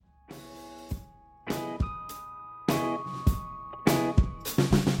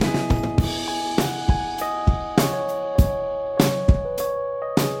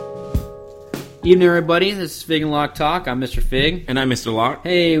Evening, everybody. This is Fig and Lock Talk. I'm Mr. Fig. And I'm Mr. Lock.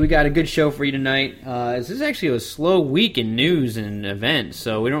 Hey, we got a good show for you tonight. This is actually a slow week in news and events,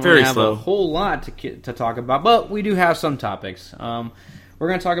 so we don't really have a whole lot to talk about, but we do have some topics. We're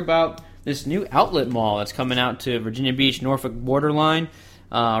going to talk about this new outlet mall that's coming out to Virginia Beach, Norfolk borderline,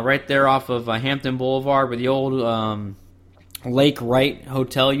 right there off of Hampton Boulevard, where the old Lake Wright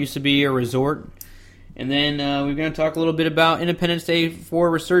Hotel used to be, a resort. And then we're going to talk a little bit about Independence Day 4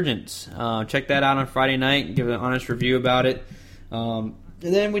 Resurgence. Check that out on Friday night. Give an honest review about it. And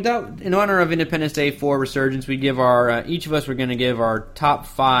then in honor of Independence Day 4 Resurgence, we give each of us we're going to give our top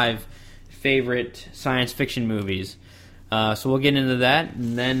 5 favorite science fiction movies. So we'll get into that,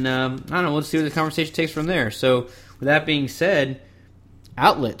 and then I don't know. Let's see what the conversation takes from there. So with that being said,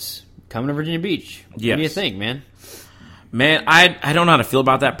 outlets coming to Virginia Beach. Yes. What do you think, man? Man, I don't know how to feel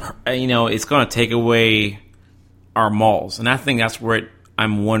about that. It's going to take away our malls. And I think that's where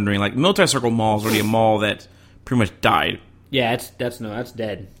I'm wondering. Like, Military Circle Mall is already a mall that pretty much died. Yeah, that's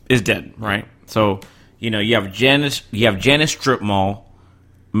dead. It's dead, right? So, you have Janus Strip Mall,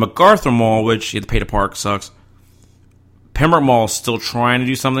 MacArthur Mall, which you have to pay to park, sucks. Pembroke Mall is still trying to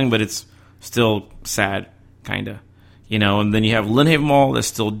do something, but it's still sad, kind of. And then you have Lynnhaven Mall that's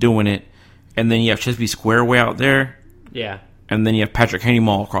still doing it. And then you have Chesapeake Square way out there. Yeah. And then you have Patrick Henry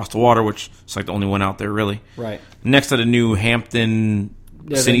Mall across the water, which is like the only one out there, really. Right. Next to the new Hampton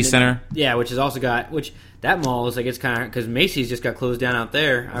City Center. Yeah, which has also got... that mall is like, it's kind of... Because Macy's just got closed down out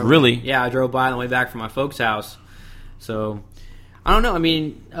there. Really? Yeah, I drove by on the way back from my folks' house. So, I don't know. I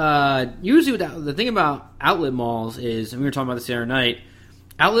mean, usually the thing about outlet malls is, and we were talking about this the other night,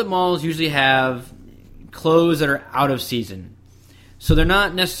 outlet malls usually have clothes that are out of season. So they're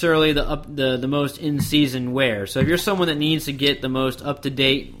not necessarily the most in-season wear. So if you're someone that needs to get the most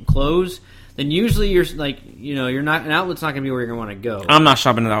up-to-date clothes, then usually you're like, you're not, an outlet's not going to be where you're going to want to go. I'm not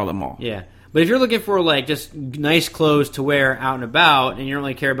shopping at the outlet mall. Yeah. But if you're looking for like just nice clothes to wear out and about, and you don't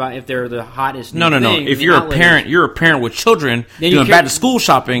really care about if they're the hottest No. If you're a parent with children doing back to school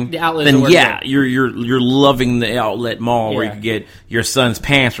shopping, then yeah, you're loving the outlet mall where you can get your son's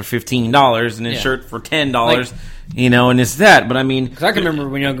pants for $15 and his shirt for $10. And it's that. But I mean, because I can remember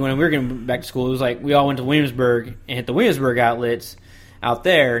when we were getting back to school, it was like we all went to Williamsburg and hit the Williamsburg outlets out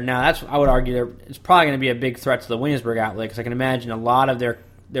there. Now I would argue it's probably going to be a big threat to the Williamsburg outlet, because I can imagine a lot of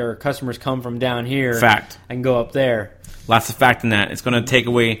their customers come from down here. Fact. And go up there. Lots of fact in that. It's going to take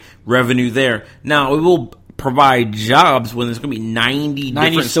away revenue there. Now, it will provide jobs when there's going to be 90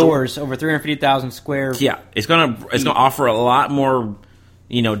 different stores, over 350,000 square. Yeah, it's going to offer a lot more,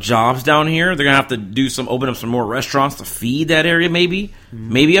 jobs down here. They're going to have to open up some more restaurants to feed that area, maybe.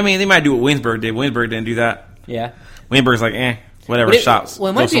 Mm-hmm. Maybe. I mean, they might do what Williamsburg did. Williamsburg didn't do that. Yeah. Williamsburg's like, whatever, shops.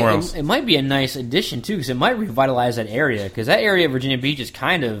 Well, go somewhere else. It might be a nice addition, too, because it might revitalize that area. Because that area of Virginia Beach is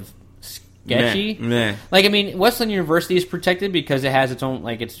kind of sketchy. Meh. Like, I mean, Wesleyan University is protected because it has its own,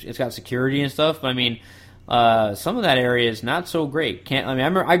 like, it's got security and stuff. But, I mean, some of that area is not so great. I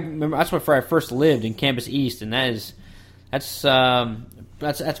remember that's where I first lived, in Campus East, and that's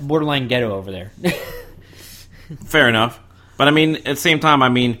borderline ghetto over there. Fair enough. But, I mean, at the same time,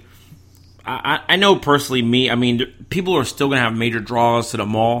 I know personally people are still going to have major draws to the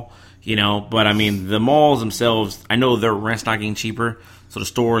mall, but I mean, the malls themselves, I know their rent's not getting cheaper, so the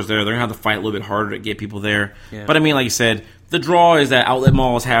stores there, they're going to have to fight a little bit harder to get people there. Yeah. But I mean, like you said, the draw is that outlet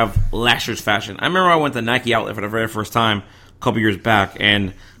malls have last year's fashion. I remember I went to Nike outlet for the very first time a couple years back,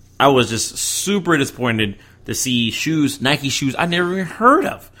 and I was just super disappointed to see Nike shoes I never even heard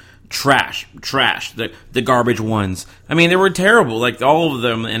of. Trash, the garbage ones. I mean, they were terrible, like all of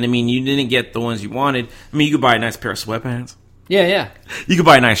them. And I mean, you didn't get the ones you wanted. I mean, you could buy a nice pair of sweatpants. Yeah. You could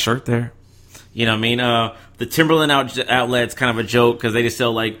buy a nice shirt there. You know what I mean? The Timberland outlet's kind of a joke because they just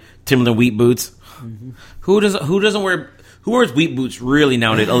sell like Timberland wheat boots. Mm-hmm. Who wears wheat boots really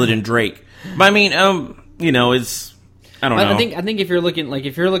nowadays other than Drake? But I mean, it's, I don't know. I think if you're looking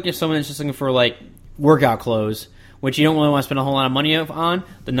at someone that's just looking for like workout clothes, which you don't really want to spend a whole lot of money on,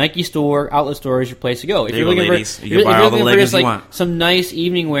 the Nike store, outlet store is your place to go. If you're looking for just like some nice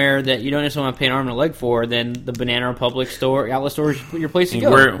evening wear that you don't necessarily want to pay an arm and a leg for, then the Banana Republic store, outlet store is your place to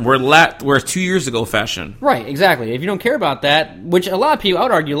go. We're 2 years ago fashion. Right, exactly. If you don't care about that, which I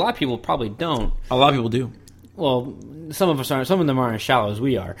would argue a lot of people probably don't. A lot of people do. Well, some of them aren't as shallow as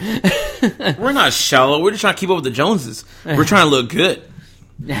we are. We're not shallow. We're just trying to keep up with the Joneses. We're trying to look good.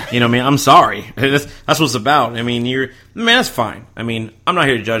 You know what I mean? I'm sorry. That's what it's about. I mean, that's fine. I mean, I'm not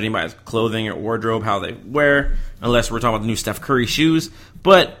here to judge anybody's clothing or wardrobe, how they wear, unless we're talking about the new Steph Curry shoes.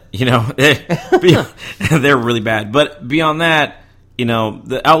 But, they're really bad. But beyond that,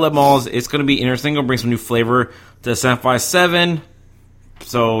 the outlet malls, it's going to be interesting. Going to bring some new flavor to 757.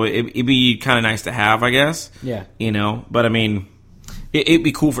 So it'd be kind of nice to have, I guess. Yeah. But I mean, it'd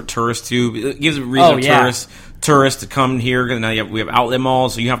be cool for tourists too. It gives a reason for tourists to come here. Because now we have outlet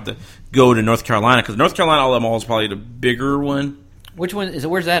malls, so you have to go to North Carolina because North Carolina outlet mall is probably the bigger one. Which one is it?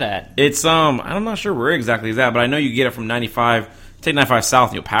 Where's that at? It's I'm not sure where exactly it's at, but I know you get it from 95. Take 95 south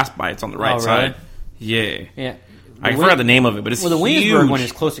and you'll pass by. It's on the right side. Yeah. Yeah. I forgot the name of it, but it's the huge. Williamsburg one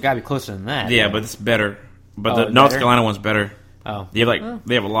is closer. Got to be closer than that. Yeah, but it's better. But the North Carolina one's better. Oh, they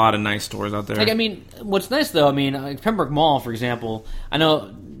have a lot of nice stores out there. Like, I mean, what's nice though, I mean, Pembroke Mall, for example, I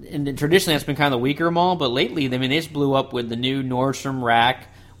know traditionally that's been kind of the weaker mall, but lately, I mean, they just blew up with the new Nordstrom rack,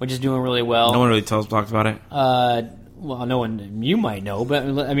 which is doing really well. No one really talks about it. Well, no one you might know, but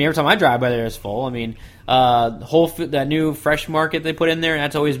I mean, every time I drive by there, it's full. I mean, that new Fresh Market they put in there,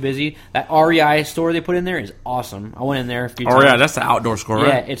 that's always busy. That REI store they put in there is awesome. I went in there a few times. Oh yeah, that's the outdoor store, right?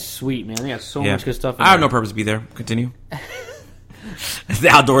 Yeah, it's sweet, man. They got so much good stuff in I have no purpose to be there. Continue. It's the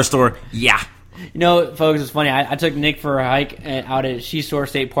outdoor store. Yeah. Folks, it's funny. I took Nick for a hike out at Seashore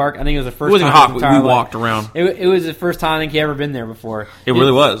State Park. I think it was the first time. It wasn't hot. We walked around. It was the first time I think he ever been there before. It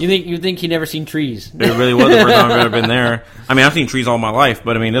really was. You think he never seen trees? It really was the first time I've ever been there. I mean, I've seen trees all my life,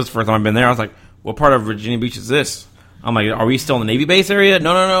 but I mean, this is the first time I've been there. I was like, what part of Virginia Beach is this? I'm like, are we still in the Navy base area?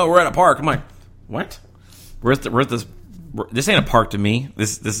 No, we're at a park. I'm like, what? Where's this? This ain't a park to me.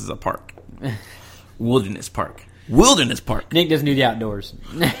 This is a park. Wilderness Park. Nick doesn't do the outdoors.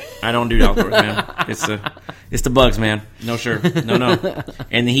 I don't do the outdoors, man. It's the bugs, man. No, sure. No.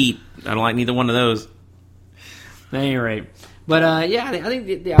 And the heat. I don't like neither one of those. At any rate. But, I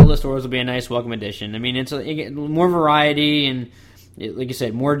think the outlet stores will be a nice welcome addition. I mean, it's more variety and, like you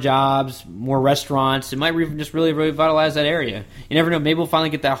said, more jobs, more restaurants. It might just really revitalize that area. You never know. Maybe we'll finally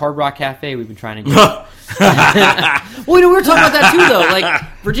get that Hard Rock Cafe we've been trying to get. Well, we were talking about that too, though.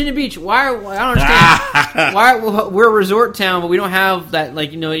 Like Virginia Beach. I don't understand. We're a resort town, but we don't have that.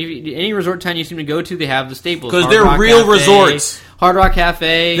 Like any resort town you seem to go to, they have the staples. Because they're real resorts. Hard Rock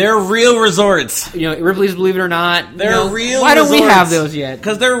Cafe. They're real resorts. Ripley's Believe It or Not. They're real. Why don't we have those yet?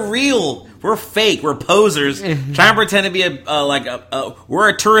 Because they're real. We're fake. We're posers. Trying to pretend to be we're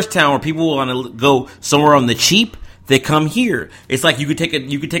a tourist town where people want to go somewhere on the cheap. They come here. It's like you could take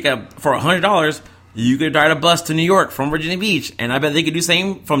for $100. You could ride a bus to New York from Virginia Beach, and I bet they could do the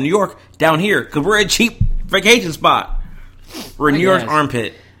same from New York down here because we're a cheap vacation spot. We're in New York's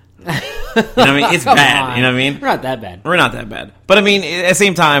armpit. It's bad. You know what I mean? We're not that bad. But I mean, at the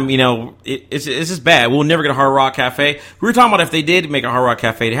same time, it's just bad. We'll never get a Hard Rock Cafe. We were talking about if they did make a Hard Rock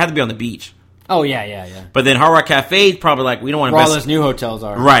Cafe, it had to be on the beach. Oh, yeah. But then Hard Rock Cafe, probably like, we don't want to invest. Where all those new hotels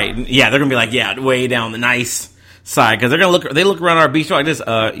are. Right. Yeah, they're going to be like, way down the nice side. Because they're going to look around our beach like this.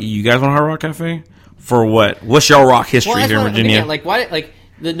 You guys want a Hard Rock Cafe? For what? What's your rock history here in Virginia?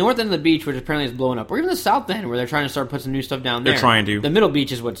 The north end of the beach, which apparently is blowing up, or even the south end, where they're trying to start putting some new stuff down there. They're trying to. The middle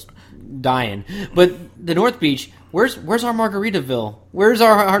beach is what's dying. But the north beach, where's our Margaritaville? Where's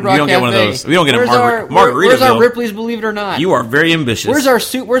our Hard Rock Cafe? We don't get one of those. We don't get Margaritaville. Where's our Ripley's Believe It or Not? You are very ambitious. Where's our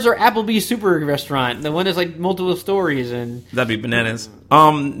Applebee's super restaurant? The one that's like multiple stories and that'd be bananas.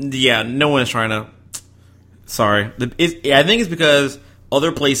 No one is trying to. Sorry, I think it's because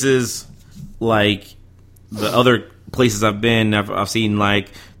other places like. The other places I've been, I've seen like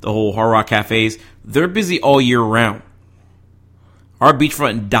the whole Hard Rock cafes. They're busy all year round. Our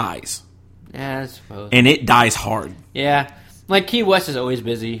beachfront dies. Yeah, I suppose. And it dies hard. Yeah. Like Key West is always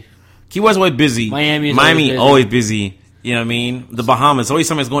busy. Key West is always busy. Miami always busy. You know what I mean? The Bahamas. Always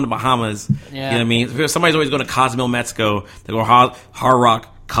somebody's going to Bahamas. Yeah. You know what I mean? Somebody's always going to Cozumel, Mexico. They go Hard Rock,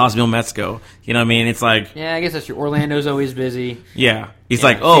 Cozumel, Mexico. You know what I mean? It's like... Yeah, I guess that's true. Orlando's always busy. Yeah. It's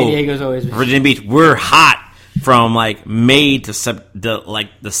like, San Diego's always busy. Virginia Beach, we're hot from like May to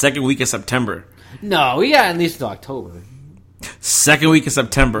the second week of September. No, we got at least to October. Second week of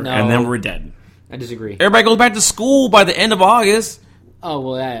September, and then we're dead. I disagree. Everybody goes back to school by the end of August. Oh,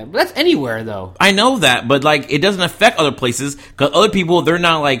 well, but that's anywhere, though. I know that, but like it doesn't affect other places because other people, they're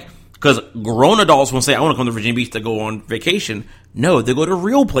not like... Because grown adults won't say, I want to come to Virginia Beach to go on vacation. No, they go to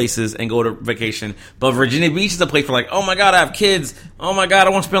real places and go to vacation. But Virginia Beach is a place for like, oh my God, I have kids. Oh my God, I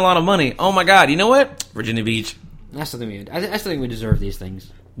want to spend a lot of money. Oh my God, you know what? Virginia Beach. I still think we deserve these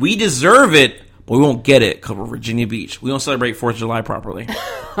things. We deserve it, but we won't get it because we're Virginia Beach. We don't celebrate 4th of July properly.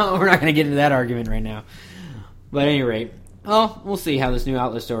 We're not going to get into that argument right now. But at any rate, we'll see how this new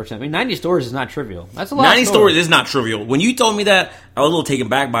outlet store is. I mean, 90 stores is not trivial. That's a lot. 90 stores is not trivial. When you told me that, I was a little taken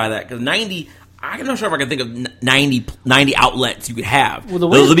back by that because 90. I'm not sure if I can think of 90 outlets you could have. Well,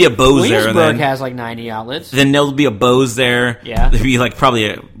 there'll be a Bose there. Williamsburg has like 90 outlets. Then there'll be a Bose there. Yeah. There'll be like probably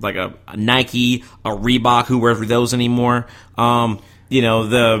a Nike, a Reebok, who wears those anymore.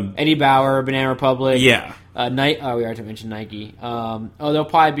 The Eddie Bauer, Banana Republic. Yeah. Nike. Oh, we already mentioned Nike. There'll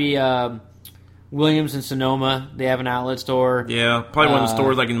probably be Williams and Sonoma. They have an outlet store. Yeah, probably one of the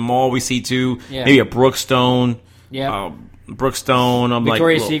stores like in the mall we see too. Yeah. Maybe a Brookstone. Yeah. Brookstone.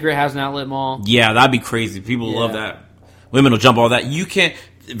 Victoria's Secret has an outlet mall. Yeah, that'd be crazy. People love that. Women will jump all that. You can't.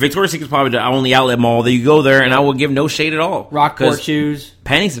 Victoria's Secret's probably the only outlet mall that you go there, and I will give no shade at all. Rockport shoes.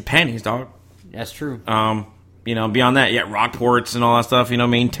 Panties are panties, dog. That's true. Beyond that, Rockports and all that stuff. You know what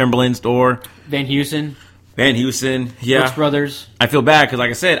I mean? Timberland store. Van Heusen, yeah. Brooks Brothers. I feel bad because, like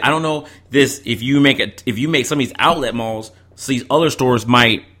I said, I don't know this. If you make some of these outlet malls, so these other stores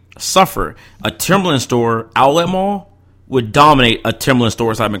might suffer. A Timberland store outlet mall would dominate a Timberland store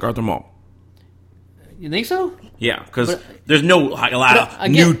inside MacArthur Mall. You think so? Yeah, because there's a lot of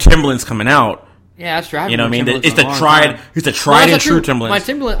new Timberlands coming out. Yeah, that's true. You know what I mean? It's the tried and true Timberlands.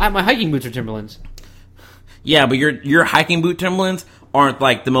 My hiking boots are Timberlands. Yeah, but your hiking boot Timberlands aren't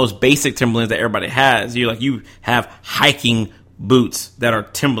like the most basic Timberlands that everybody has. You have hiking boots that are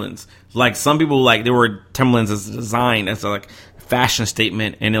Timberlands. Like some people they were Timberlands as a design, as a fashion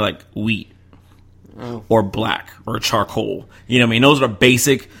statement, and they're like wheat or black or charcoal. You know what I mean? Those are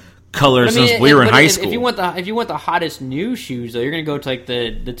basic colors since we were in high school. If you want the hottest new shoes, though, you're going to go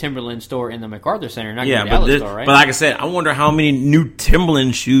to the Timberland store in the MacArthur Center, not the outlet store, right? But like I said, I wonder how many new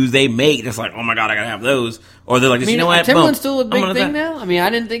Timberland shoes they make. It's like, oh my god, I got to have those. Or they're like, you know what? Timberland's still a big thing now. I mean, I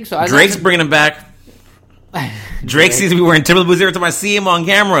didn't think so. Drake's bringing them back. Drake seems to be wearing Timberland boots every time I see him on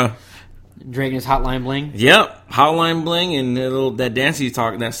camera. Drake and his Hotline Bling. Yep, Hotline Bling and that dance he's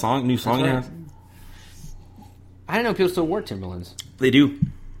talking, that new song he has. I didn't know people still wore Timberlands. They do.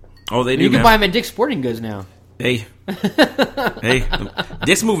 Oh, they do. You can buy them at Dick's Sporting Goods now. Hey,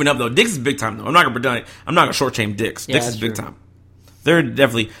 Dick's moving up though. Dick's is big time though. I'm not gonna short-shame Dick's. Dick's is big time.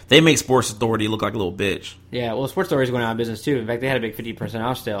 They make Sports Authority look like a little bitch. Yeah, well, Sports Authority is going out of business too. In fact, they had a big 50%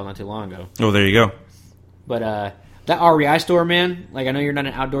 off sale not too long ago. Oh, there you go. But that REI store, man. I know you're not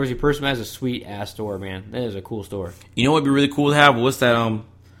an outdoorsy person, but that's a sweet ass store, man. That is a cool store. You know what'd be really cool to have? What's that?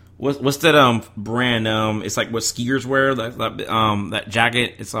 What's that brand? It's like what skiers wear. That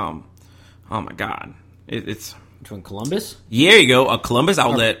jacket. It's oh my god. It's which one? Columbus. Yeah, there you go. A Columbus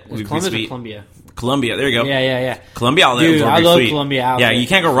outlet. Columbus or Columbia? Columbia. There you go. Yeah. Columbia outlet. Dude, I love Columbia outlet. Yeah, you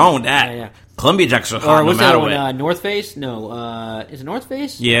can't go wrong with that. Yeah. Columbia jackets are hot no matter what. North Face? No. Is it North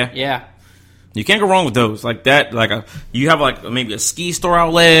Face? Yeah. Yeah. You can't go wrong with those like that. You have maybe a ski store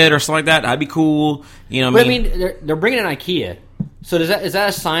outlet or something like that. That'd be cool. You know what I mean? I mean, they're bringing in IKEA. So is that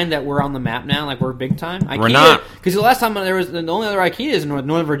a sign that we're on the map now? Like we're big time? IKEA, we're not. Because the last time there was the only other IKEA is in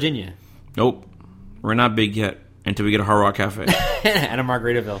Northern Virginia. Nope, we're not big yet until we get a Hard Rock Cafe and a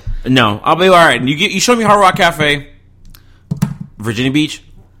Margaritaville. No, I'll be all right. You show me Hard Rock Cafe, Virginia Beach.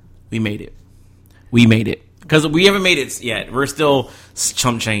 We made it. Because we haven't made it yet. We're still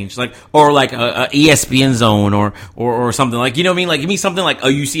chump change. Or a ESPN zone or something. You know what I mean? Give me something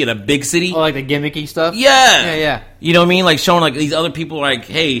you see at a big city. Oh, like the gimmicky stuff? Yeah. Yeah. You know what I mean? Showing these other people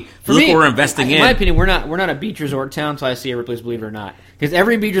hey, look what we're investing in. In my opinion, we're not a beach resort town, so I see a Ripley's Believe It or Not. Because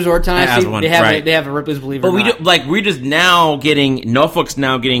every beach resort town I see, they have a Ripley's Believe It or Not. But we're just now Norfolk's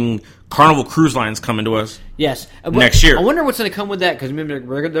now getting Carnival Cruise Lines coming to us. Yes. Next year. I wonder what's going to come with that, because remember,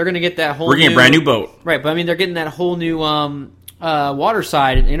 they're going to get that whole We're getting a brand new boat. Right, but I mean, they're getting that whole new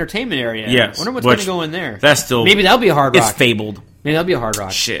waterside entertainment area. Yes. I wonder what's going to go in there. That's still... Maybe that'll be a Hard Rock. It's fabled. Maybe that'll be a Hard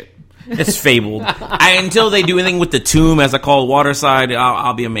Rock. Shit. It's fabled. Until they do anything with the tomb, as I call it, waterside,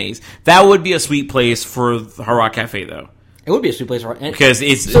 I'll be amazed. That would be a sweet place for the Hard Rock Cafe, though. It would be a sweet place for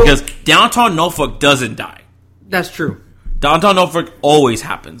because downtown Norfolk doesn't die. That's true. Downtown Norfolk always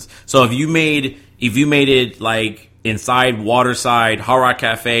happens. So if you made it inside Waterside Hard Rock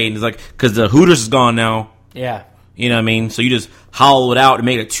Cafe, and it's because the Hooters is gone now. Yeah. You know what I mean? So you just hollow it out and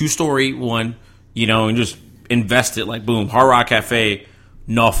make a 2-story one, and just invest it boom, Hard Rock Cafe,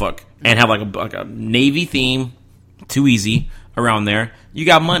 Norfolk, and have a Navy theme, too easy around there. You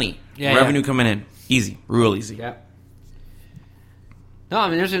got money, revenue coming in, easy, real easy. Yeah. No, I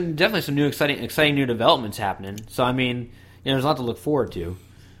mean there's definitely some new exciting new developments happening. So I mean, there's a lot to look forward to.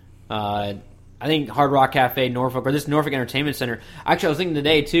 I think Hard Rock Cafe, Norfolk, or this Norfolk Entertainment Center. Actually, I was thinking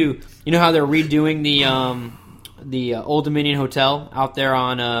today too. You know how they're redoing the Old Dominion Hotel out there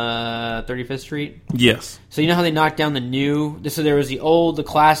on 35th Street? Yes. So you know how they knocked down the new... So there was the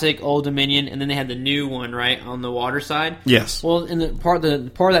classic Old Dominion, and then they had the new one, right, on the water side? Yes. Well, and the part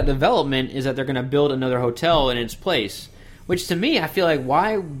of that development is that they're going to build another hotel in its place. Which to me, I feel like,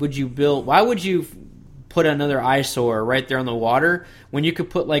 why would you put another eyesore right there on the water when you could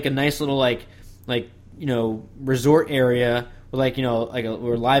put a nice little resort area with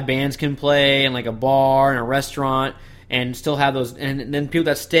where live bands can play and a bar and a restaurant and still have those. And then people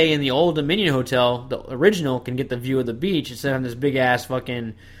that stay in the old Dominion Hotel, the original, can get the view of the beach instead of having this big ass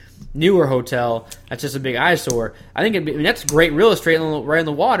fucking newer hotel that's just a big eyesore. I think that's great real estate right in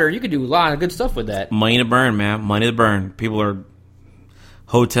the water. You could do a lot of good stuff with that. Money to burn, man. Money to burn.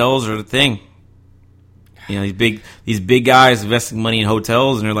 Hotels are the thing. You know, these big guys investing money in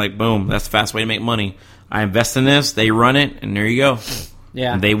hotels, and they're like, boom, that's the fast way to make money. I invest in this, they run it, and there you go.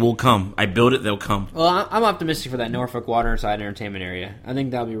 Yeah. And they will come. I build it, they'll come. Well, I'm optimistic for that Norfolk Waterside Entertainment area. I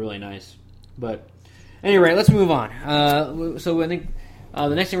think that'll be really nice. But anyway, let's move on. So I think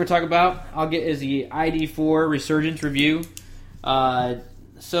the next thing we're talking about, is the ID4 Resurgence review.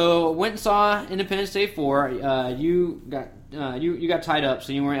 So went and saw Independence Day 4. You got tied up,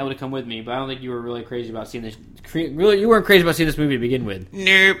 so you weren't able to come with me. But I don't think you were really crazy about seeing this. You weren't crazy about seeing this movie to begin with.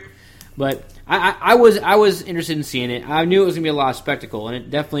 Nope. But I was interested in seeing it. I knew it was gonna be a lot of spectacle, and it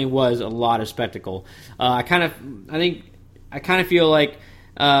definitely was a lot of spectacle. I kind of feel like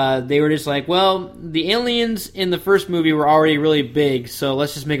they were just like, well, the aliens in the first movie were already really big, so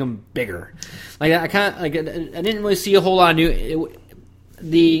let's just make them bigger. Like I didn't really see a whole lot of new.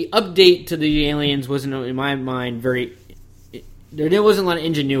 The update to the aliens wasn't, in my mind, very. There wasn't a lot of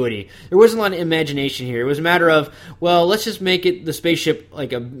ingenuity. There wasn't a lot of imagination here. It was a matter of, well, let's just make it the spaceship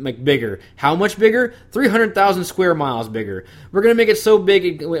like bigger. How much bigger? 300,000 square miles bigger. We're gonna make it so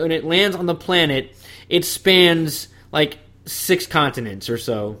big when it lands on the planet, it spans like 6 continents or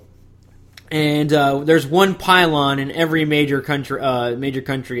so. And there's one pylon in every major country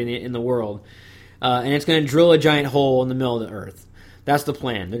in the world, and it's going to drill a giant hole in the middle of the Earth. That's the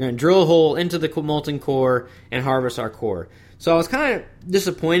plan. They're going to drill a hole into the molten core and harvest our core. So I was kind of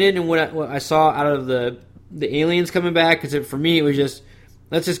disappointed in what I saw out of the aliens coming back, because for me it was just,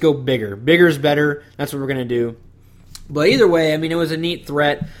 let's just go bigger. Bigger is better. That's what we're going to do. But either way, I mean, it was a neat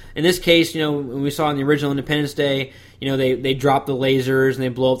threat. In this case, when we saw in the original Independence Day, they dropped the lasers and they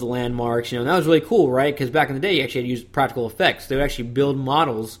blow up the landmarks. And that was really cool, right? Because back in the day, you actually had to use practical effects. They would actually build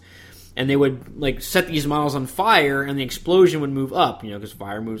models, and they would set these models on fire, and the explosion would move up, because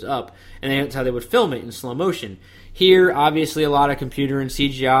fire moves up. And that's how they would film it in slow motion. Here, obviously, a lot of computer and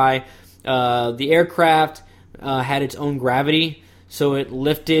CGI. The aircraft had its own gravity, so it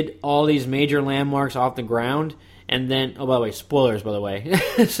lifted all these major landmarks off the ground. And then, by the way, spoilers, by the way.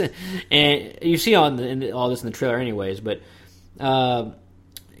 And you see all this in the trailer anyways, but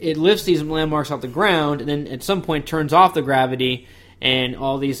it lifts these landmarks off the ground, and then at some point turns off the gravity, and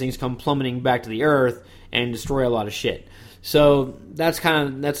all these things come plummeting back to the Earth and destroy a lot of shit. So that's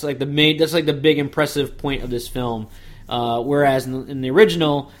like the big impressive point of this film. Whereas in the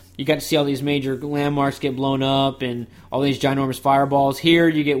original, you got to see all these major landmarks get blown up and all these ginormous fireballs. Here,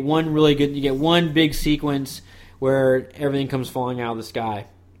 you get one big sequence where everything comes falling out of the sky.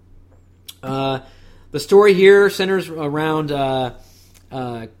 The story here centers around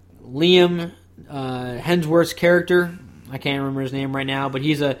Liam Hemsworth's character. I can't remember his name right now, but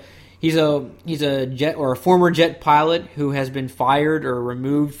he's a jet, or a former jet pilot who has been fired or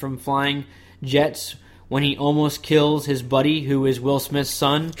removed from flying jets when he almost kills his buddy, who is Will Smith's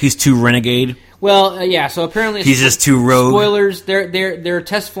son. He's too renegade. Well, yeah. So apparently, he's just too rogue. Spoilers: they're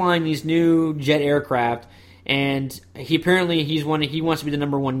test flying these new jet aircraft. And he wants to be the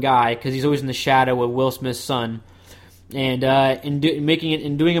number one guy because he's always in the shadow of Will Smith's son. And in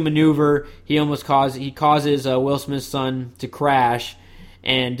doing a maneuver, he causes Will Smith's son to crash,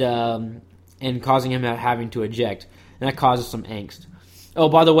 and causing him having to eject, and that causes some angst. Oh,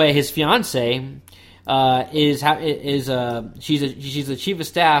 by the way, his fiance she's the chief of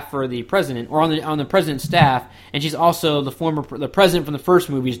staff for the president, or on the president's staff, and she's also the president from the first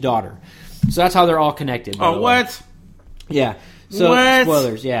movie's daughter. So that's how they're all connected. What? Yeah. So what?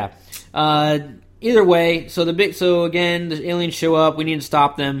 Spoilers. Yeah. Either way, so again, the aliens show up. We need to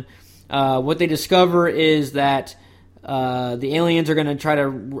stop them. What they discover is that the aliens are going to try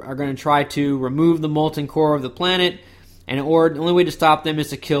to remove the molten core of the planet, and the only way to stop them is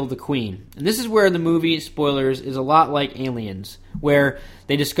to kill the queen. And this is where the movie, spoilers, is a lot like Aliens, where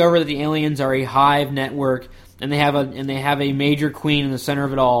they discover that the aliens are a hive network, and they have a major queen in the center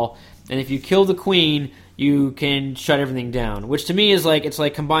of it all. And if you kill the queen, you can shut everything down. Which to me is it's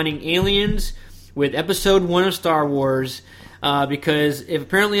like combining Aliens with Episode 1 of Star Wars. Because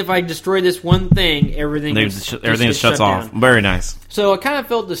if I destroy this one thing, everything shuts off. Very nice. So I kind of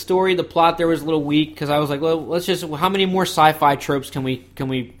felt the plot there was a little weak, because I was like, well, how many more sci-fi tropes can we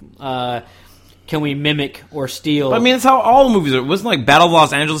mimic or steal? But, I mean, that's how all the movies are. Wasn't like Battle of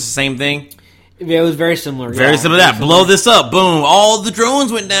Los Angeles the same thing? It was very similar. Very similar to that. Blow this up. Boom. All the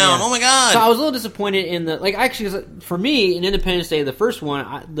drones went down. Yeah. Oh, my God. So I was a little disappointed in for me, in Independence Day, the first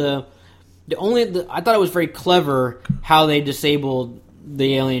one, I thought it was very clever how they disabled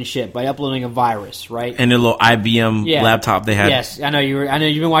the alien ship by uploading a virus, right? And a little IBM laptop they had. Yes, I know you've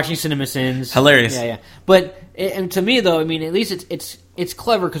been watching CinemaSins. Hilarious. Yeah. But and to me though, I mean, at least it's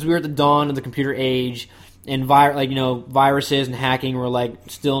clever because we were at the dawn of the computer age, and viruses and hacking were like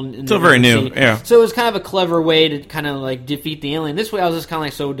still very new. Yeah. So it was kind of a clever way to kind of like defeat the alien. This way, I was just kind of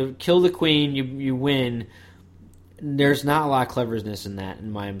like, so to kill the queen, you win. There's not a lot of cleverness in that,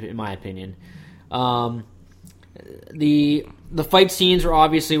 in my opinion. The fight scenes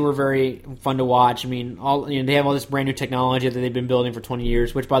were very fun to watch. I mean, they have all this brand new technology that they've been building for 20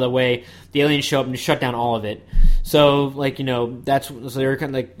 years. Which, by the way, the aliens show up and shut down all of it. So, they're kind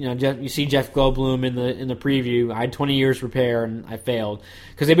of like, you see Jeff Goldblum in the preview. I had 20 years to prepare and I failed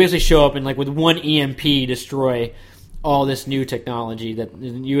because they basically show up and like with one EMP destroy all this new technology that the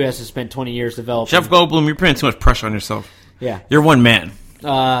U.S. has spent 20 years developing. Jeff Goldblum, you're putting too much pressure on yourself. Yeah, you're one man.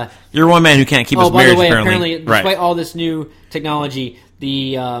 You're one man who can't keep his marriage. By the way, apparently despite all this new technology,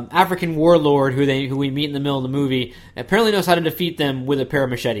 the African warlord who we meet in the middle of the movie apparently knows how to defeat them with a pair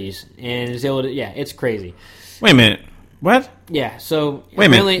of machetes and is able to. Yeah, it's crazy. Wait a minute. What? Yeah. So wait a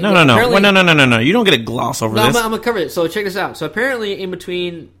minute. No. No. You don't get a gloss over this. I'm gonna cover it. So check this out. So apparently, in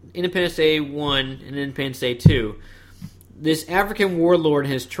between Independence Day 1 and Independence Day 2. This African warlord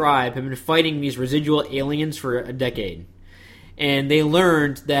and his tribe have been fighting these residual aliens for a decade. And they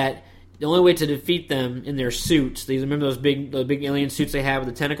learned that the only way to defeat them in their suits, remember those big alien suits they have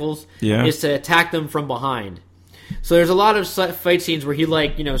with the tentacles? Yeah. Is to attack them from behind. So there's a lot of fight scenes where he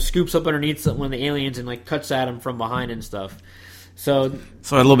scoops up underneath one of the aliens and cuts at them from behind and stuff. So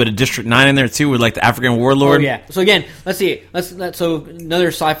a little bit of District 9 in there too with the African warlord. Oh yeah. So again, let's see. So another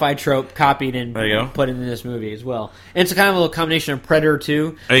sci-fi trope copied and put in this movie as well. And it's a kind of a little combination of Predator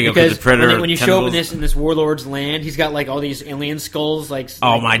too. There you go. Because Predator when you show up in this warlord's land, he's got all these alien skulls.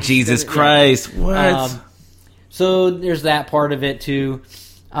 My Jesus Christ! What? So there's that part of it too.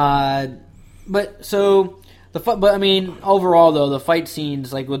 But I mean, overall though, the fight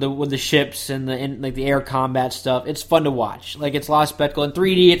scenes with the ships and the air combat stuff, it's fun to watch. It's a lot of spectacle in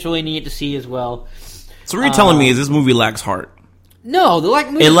 3D. It's really neat to see as well. So what you're telling me is this movie lacks heart? No,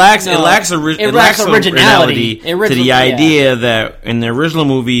 it lacks originality to the idea that in the original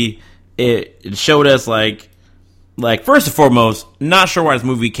movie it showed us like first and foremost, not sure why this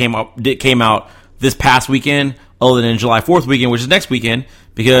movie came out this past weekend, other than July 4th weekend, which is next weekend,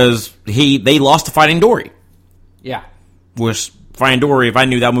 because they lost to Finding Dory. Yeah. Which, Finding Dory, if I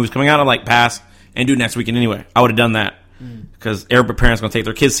knew that movie was coming out, I'd pass and do next weekend anyway. I would have done that. Because every parent's going to take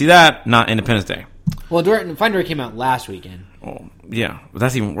their kids to see that, not Independence Day. Well, Finding Dory came out last weekend. Oh, yeah. But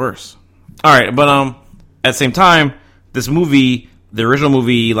that's even worse. All right, but at the same time, this movie, the original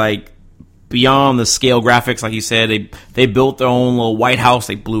movie, beyond the scale graphics, like you said, they built their own little White House.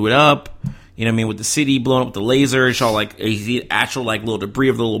 They blew it up. You know what I mean? With the city blowing up with the laser. It's all actual little debris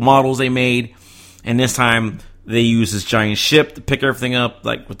of the little models they made. And this time they use this giant ship to pick everything up,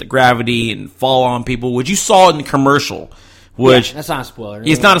 with the gravity and fall on people, which you saw in the commercial. Which that's not a spoiler.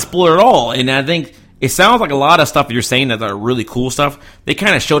 It's not a spoiler at all. And I think it sounds like a lot of stuff you're saying that are really cool stuff. They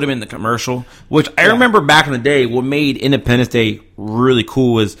kind of showed them in the commercial, which I remember back in the day. What made Independence Day really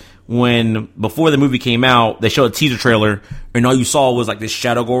cool is when before the movie came out, they showed a teaser trailer, and all you saw was this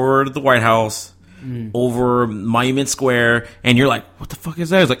shadow go over to the White House. Over Monument Square, and you're like, what the fuck is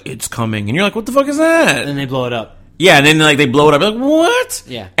that? It's it's coming. And you're like, what the fuck is that? And then they blow it up. Yeah, and then they blow it up. You're like, what?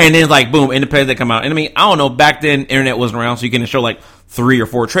 Yeah. And then boom, Independence Day come out. And I mean, I don't know, back then, internet wasn't around, so you can show 3 or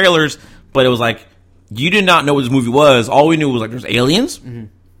 4 trailers, but it was you did not know what this movie was. All we knew was there's aliens,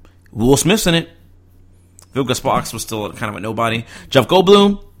 Will Smith's in it. Vivica Fox was still kind of a nobody. Jeff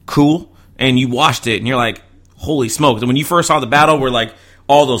Goldblum, cool. And you watched it, and you're like, holy smokes. And when you first saw the battle where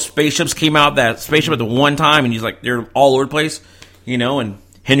all those spaceships came out, that spaceship at the one time, and he's they're all over the place, and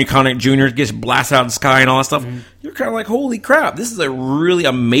Henry Connick Jr. gets blasted out of the sky and all that stuff. You're kind of holy crap, this is a really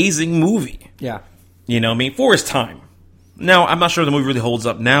amazing movie. Yeah. For its time. Now, I'm not sure the movie really holds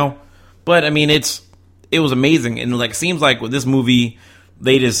up now, but I mean, it was amazing. And it seems like with this movie,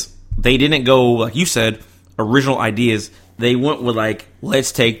 they didn't go, like you said, original ideas. They went with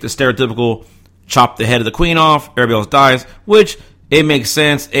let's take the stereotypical chop the head of the queen off, everybody else dies, which it makes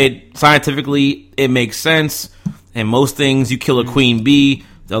sense. Scientifically, it makes sense. And most things, you kill a queen bee,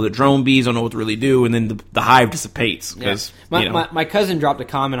 the other drone bees don't know what to really do, and then the hive dissipates. My cousin dropped a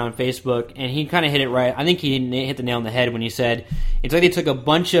comment on Facebook, and he kind of hit it right. I think he hit the nail on the head when he said, it's like they took a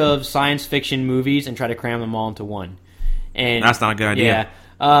bunch of science fiction movies and tried to cram them all into one. And that's not a good idea.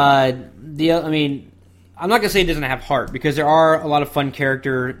 Yeah. I mean, I'm not going to say it doesn't have heart, because there are a lot of fun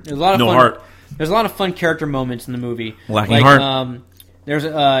character... There's a lot of fun character moments in the movie. Lacking heart.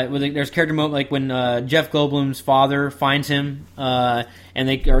 there's character moment like when Jeff Goldblum's father finds him, and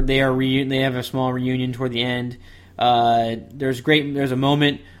they have a small reunion toward the end. There's a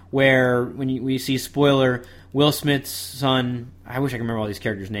moment where we see, spoiler, Will Smith's son. I wish I could remember all these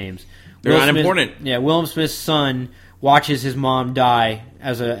characters' names. They're not important. Yeah, Will Smith's son watches his mom die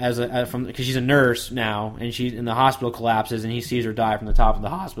because she's a nurse now, and she's in the hospital, collapses, and he sees her die from the top of the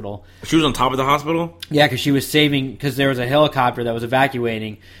hospital. She was on top of the hospital? Yeah, because she was because there was a helicopter that was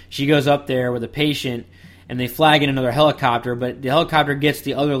evacuating. She goes up there with a patient, and they flag in another helicopter, but the helicopter gets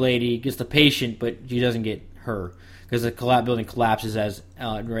the other lady, gets the patient, but she doesn't get her. Because the building collapses as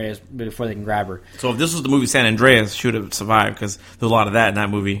Andreas before they can grab her. So if this was the movie San Andreas, she would have survived because there's a lot of that in that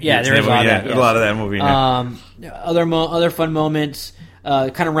movie. Yeah, there's a lot of that. There's a lot of that in that movie. Yeah. Other fun moments,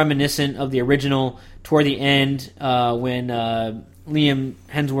 kind of reminiscent of the original. Toward the end, when Liam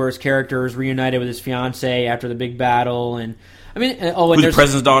Hemsworth's character is reunited with his fiancée after the big battle, and who's the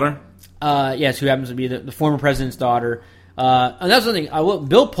president's daughter? Yes, who happens to be the former president's daughter. And that's something.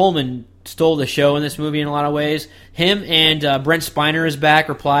 Bill Pullman stole the show in this movie in a lot of ways. Him and Brent Spiner is back,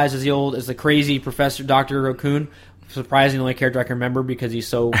 replies as the crazy Professor Dr. Raccoon. Surprisingly, the only character I can remember because he's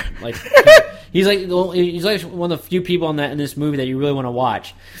so like he's like one of the few people in this movie that you really want to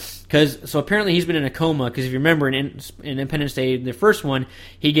watch. So apparently he's been in a coma because if you remember in Independence Day, the first one,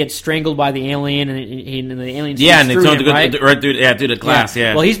 he gets strangled by the alien and the alien and they told him to right? go right through the glass.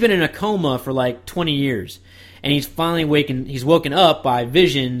 Yeah. Well, he's been in a coma for like 20 years. And he's finally woken up by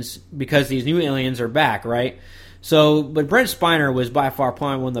visions because these new aliens are back, right? So, but Brent Spiner was by far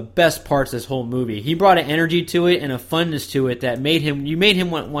probably one of the best parts of this whole movie. He brought an energy to it and a funness to it that made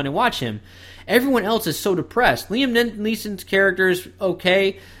him want to watch him. Everyone else is so depressed. Liam Neeson's character is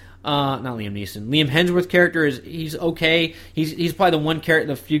okay. Not Liam Neeson. Liam Hemsworth's character he's okay. He's probably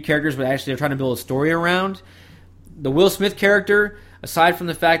the few characters but actually they're trying to build a story around. The Will Smith character, aside from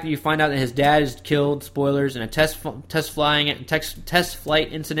the fact that you find out that his dad is killed, spoilers, in a test flight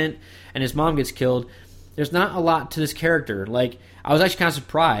incident, and his mom gets killed, there's not a lot to this character. Like, I was actually kind of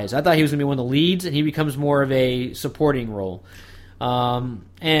surprised. I thought he was going to be one of the leads, and he becomes more of a supporting role.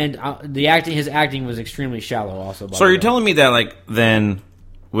 His acting was extremely shallow. Also, so you're telling me that, like, then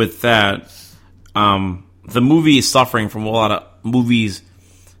with that, the movie is suffering from a lot of movies.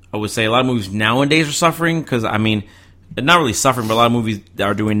 I would say a lot of movies nowadays are suffering because not really suffering, but a lot of movies that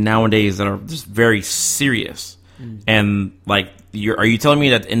are doing nowadays that are just very serious. And like, are you telling me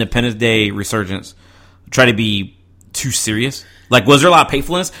that Independence Day Resurgence try to be too serious? Like, was there a lot of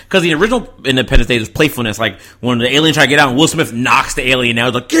playfulness? Because the original Independence Day was playfulness. Like, when the alien tried to get down, Will Smith knocks the alien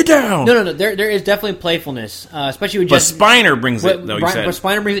out. Like, get down! No. There is definitely playfulness, especially with Jeff. But Spiner brings it, though, you said. But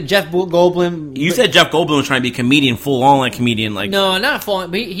Spiner brings it. Jeff Goldblum. You said Jeff Goldblum was trying to be a comedian, full-on like comedian. Like, no, not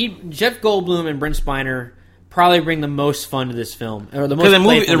full-on. But Jeff Goldblum and Brent Spiner probably bring the most fun to this film, or the most.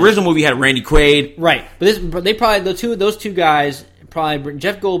 Because the original movie had Randy Quaid, right? But they probably those two guys probably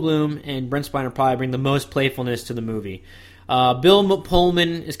Jeff Goldblum and Brent Spiner probably bring the most playfulness to the movie. Bill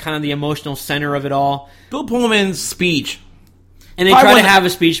Pullman is kind of the emotional center of it all. Bill Pullman's speech, and they try to have a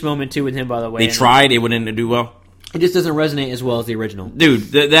speech moment too with him. By the way, they tried; it wouldn't do well. It just doesn't resonate as well as the original. Dude,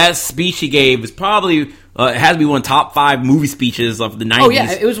 that speech he gave is probably it has to be one of the top 5 movie speeches of the 90s. Oh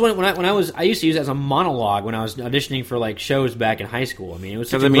yeah, it was when I used to use it as a monologue when I was auditioning for like shows back in high school. I mean, it was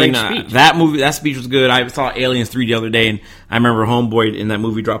such a great speech. That speech was good. I saw Aliens 3 the other day, and I remember Homeboy in that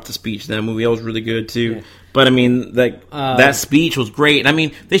movie dropped a speech. That movie was really good too. Yeah. But I mean, that speech was great. And I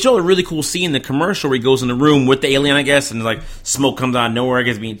mean, they showed a really cool scene in the commercial where he goes in the room with the alien, I guess, and like smoke comes out of nowhere. I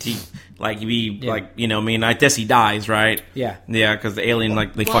guess I guess he dies, right? Yeah, yeah, because the alien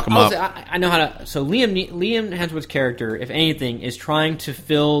they fuck him up. I know how to. So Liam Hemsworth's character, if anything, is trying to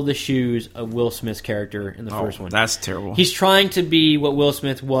fill the shoes of Will Smith's character in the first one. That's terrible. He's trying to be what Will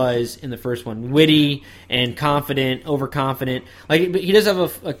Smith was in the first one, witty and confident, overconfident. Like, but he does have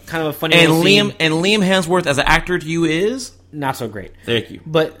a kind of a funny. And Liam Hemsworth as an actor to you is not so great. Thank you.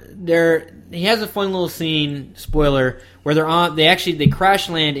 But he has a fun little scene, spoiler, where they crash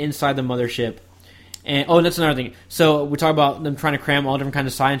land inside the mothership. And that's another thing. So we talk about them trying to cram all different kinds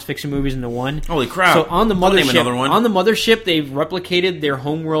of science fiction movies into one. Holy crap. So on the mothership, they've replicated their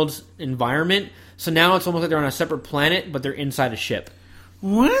homeworld's environment. So now it's almost like they're on a separate planet, but they're inside a ship.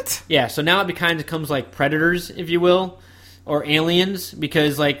 What? Yeah, so now it kind of becomes like Predators, if you will, or aliens,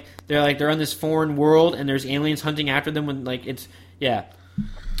 because they're on this foreign world and there's aliens hunting after them when yeah.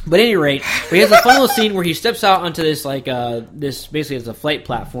 But at any rate, he has a fun little scene where he steps out onto this this basically is a flight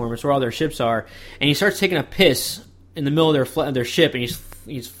platform. It's where all their ships are, and he starts taking a piss in the middle of their ship, and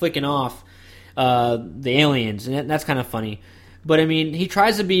he's flicking off the aliens, and that's kind of funny. But I mean, he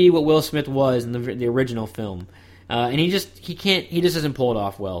tries to be what Will Smith was in the original film. and he just doesn't pull it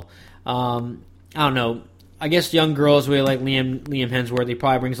off well. I don't know. I guess young girls really like Liam Hemsworth. He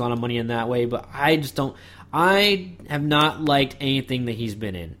probably brings a lot of money in that way, but I just don't. I have not liked anything that he's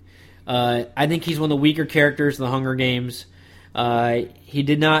been in. I think he's one of the weaker characters in the Hunger Games. I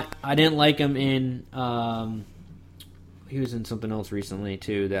didn't like him in. He was in something else recently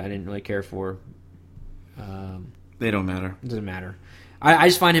too that I didn't really care for. They don't matter. It doesn't matter. I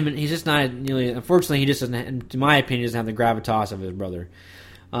just find him. He's just not nearly. Unfortunately, he just doesn't. In my opinion, doesn't have the gravitas of his brother.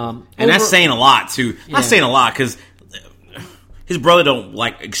 And that's saying a lot too. Yeah. That's saying a lot because his brother don't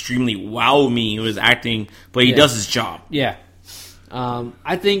like extremely wow me with his acting, but he does his job. Yeah.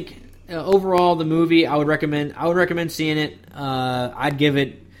 I think overall the movie I would recommend seeing it. I'd give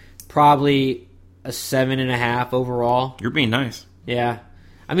it probably a 7.5 overall. You're being nice. Yeah.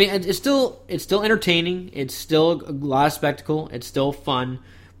 I mean, it's still entertaining. It's still a lot of spectacle. It's still fun,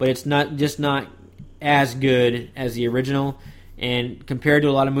 but it's not as good as the original. And compared to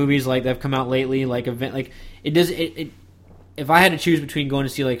a lot of movies like that have come out lately, like if I had to choose between going to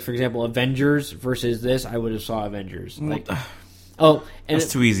see, like, for example, Avengers versus this, I would have saw Avengers. Like, and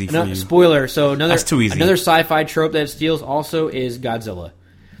that's too easy for you. Spoiler. So that's too easy. Another sci-fi trope that it steals also is Godzilla.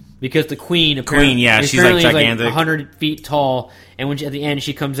 Because the Queen, she's like gigantic, 100 feet tall, and when at the end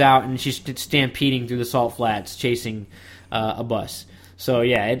she comes out and she's stampeding through the salt flats, chasing a bus. So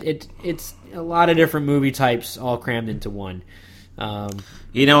yeah, it's a lot of different movie types all crammed into one. And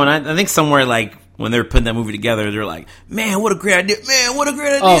I think somewhere like when they're putting that movie together, they're like, "Man, what a great idea! Man, what a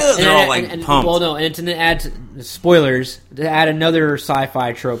great idea!" They're all like pumped. Well, no, and to add spoilers, to add another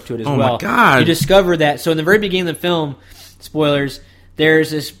sci-fi trope to it as well. Oh my god! You discover that. So in the very beginning of the film, spoilers.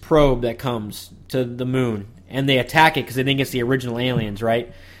 There's this probe that comes to the moon, and they attack it because they think it's the original aliens,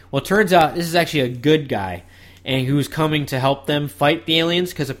 right? Well, it turns out this is actually a good guy, and who's coming to help them fight the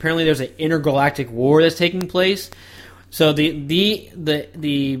aliens because apparently there's an intergalactic war that's taking place. So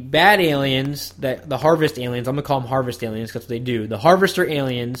the bad aliens, the harvest aliens, I'm gonna call them harvest aliens because that's what they do. The harvester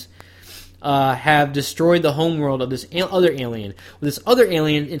aliens have destroyed the homeworld of this other alien. With this other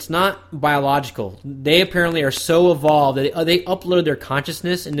alien, it's not biological. They apparently are so evolved that they upload their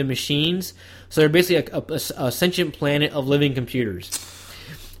consciousness into machines. So they're basically a sentient planet of living computers.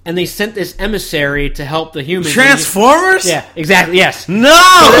 And they sent this emissary to help the humans. Transformers? Yeah, exactly. Yes.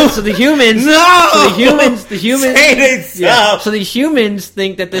 No. So the humans. No. So the humans. Yeah. So the humans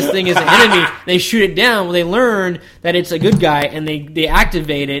think that this thing is an enemy. They shoot it down. Well, they learn that it's a good guy, and they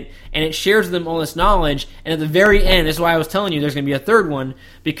activate it, and it shares with them all this knowledge. And at the very end, this is why I was telling you there's going to be a third one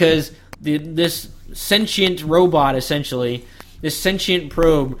because this sentient robot, essentially. This sentient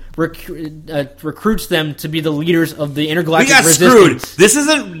probe recruits them to be the leaders of the intergalactic resistance. Screwed.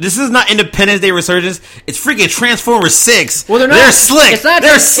 This is not Independence Day Resurgence. It's freaking Transformers 6. Well, they're not. They're slick.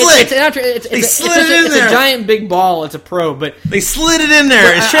 They're slick. It's a giant big ball. It's a probe, but they slid it in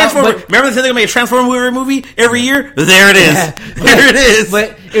there. It's Transformers. Remember they said they're gonna make a Transformer movie every year? There it is. Yeah. There it is.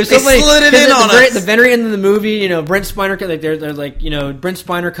 But it was so funny. They slid it in on us. The very end of the movie, Brent Spiner, they're like, Brent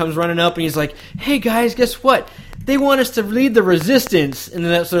Spiner comes running up and he's like, "Hey guys, guess what? They want us to lead the resistance," and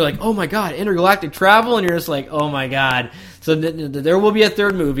then they're like, "Oh my god, intergalactic travel!" And you're just like, "Oh my god!" So there will be a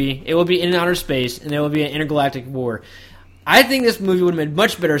third movie. It will be in outer space, and there will be an intergalactic war. I think this movie would have been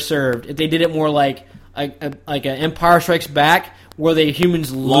much better served if they did it more like an Empire Strikes Back, where the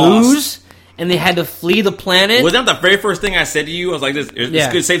humans lose and they had to flee the planet. Wasn't that the very first thing I said to you? I was like, it's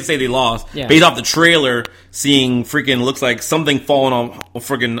good, safe to say they lost. Yeah. Based off the trailer, seeing freaking looks like something falling on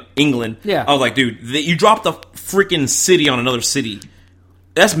freaking England. Yeah. I was like, dude, you dropped the freaking city on another city.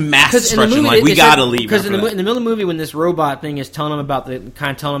 That's mass destruction. Like, we gotta leave. Because in the middle of the movie, when this robot thing is telling them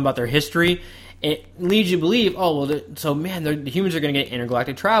about their history, it leads you to believe, the humans are going to get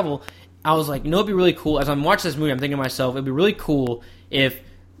intergalactic travel. I was like, it'd be really cool. As I'm watching this movie, I'm thinking to myself, it'd be really cool if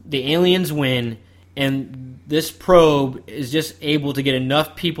the aliens win and this probe is just able to get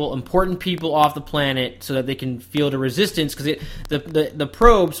enough important people off the planet so that they can field a resistance, because the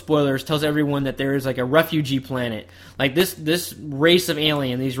probe, spoilers, tells everyone that there is like a refugee planet. Like this race of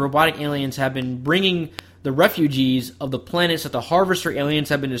alien, these robotic aliens have been bringing the refugees of the planets that the harvester aliens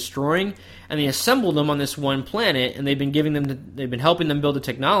have been destroying, and they assembled them on this one planet, and they've been helping them build the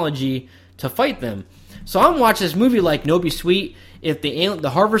technology to fight them. So I'm watching this movie like, no, it'd be sweet if the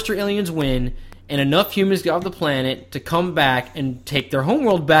harvester aliens win and enough humans get off the planet to come back and take their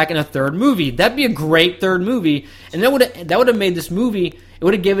homeworld back in a third movie. That'd be a great third movie, and that would have made this movie. It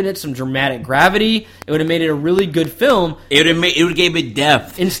would have given it some dramatic gravity. It would have made it a really good film. It would have gave it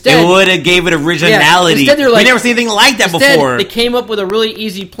depth. Instead, it would have gave it originality. Instead, we never seen anything like that before. They came up with a really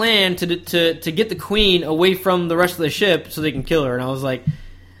easy plan to get the Queen away from the rest of the ship so they can kill her. And I was like,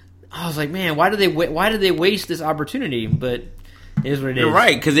 I was like, man, why did they waste this opportunity? But it is what it is. You're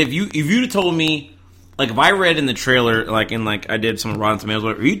right, because if you'd have told me, like, if I read in the trailer, like, I did some Rotten Tomatoes,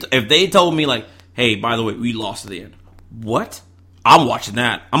 whatever, if they told me, like, hey, by the way, we lost at the end. What? I'm watching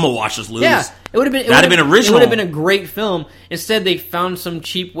that. I'm gonna watch this lose. Yeah, it would have been. That'd have been original. It would have been a great film. Instead, they found some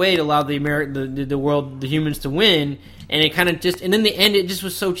cheap way to allow the humans to win, and it kind of just. And in the end, it just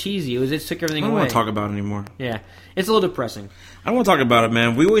was so cheesy. It took everything away. I don't want to talk about it anymore. Yeah, it's a little depressing. I don't want to talk about it,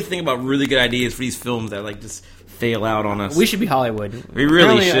 man. We always think about really good ideas for these films that like just fail out on us. We should be Hollywood. We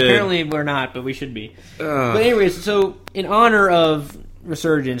really should. Apparently, we're not, but we should be. But anyways, so in honor of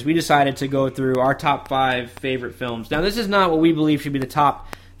Resurgence, we decided to go through our top 5 favorite films. Now, this is not what we believe should be the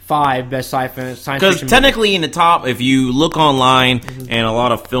top 5 best science fiction movies. Because technically in the top, if you look online and a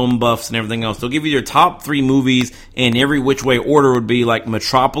lot of film buffs and everything else, they'll give you your top 3 movies in every which way order would be like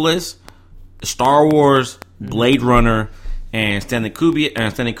Metropolis, Star Wars, Blade Runner, and Stanley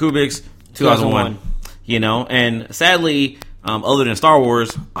Kubrick's 2001. You know, and sadly, other than Star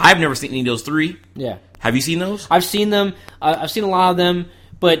Wars, I've never seen any of those 3. Yeah. Have you seen those? I've seen them. I've seen a lot of them,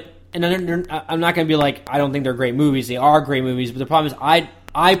 but I'm not going to be like, I don't think they're great movies. They are great movies, but the problem is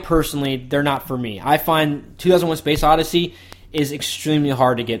I personally, they're not for me. I find 2001 Space Odyssey is extremely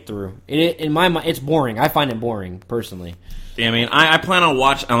hard to get through. In my mind, it's boring. I find it boring, personally. Yeah, I mean, I plan on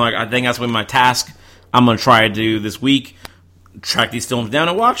watching, I think that's my task I'm going to try to do this week, track these films down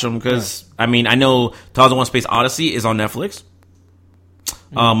and watch them, because, I mean, I know 2001 Space Odyssey is on Netflix.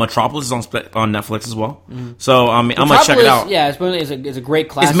 Metropolis is on Netflix as well. So I'm gonna check it out. Yeah, it's a great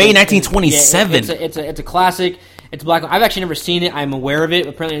classic. It's made 1927. Yeah, it's a classic. It's black. I've actually never seen it. I'm aware of it.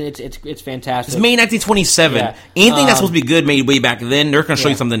 Apparently, it's fantastic. It's made 1927. Yeah. Anything that's supposed to be good made way back then. They're gonna show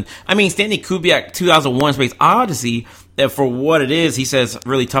you something. I mean, Stanley Kubrick 2001 Space Odyssey. For what it is, he says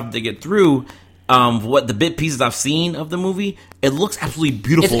really tough to get through. What the bit pieces I've seen of the movie, it looks absolutely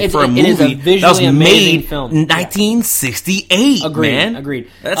beautiful for a movie that was made film. 1968. Agreed.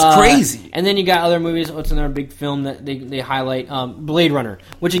 That's crazy. And then you got other movies. What's another big film that they highlight? Blade Runner,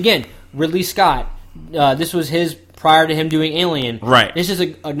 which again, Ridley Scott. This was his prior to him doing Alien. Right. This is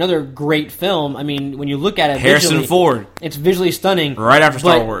another great film. I mean, when you look at it, Harrison Ford. It's visually stunning. Right after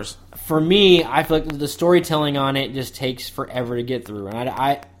Star Wars. For me, I feel like the storytelling on it just takes forever to get through, and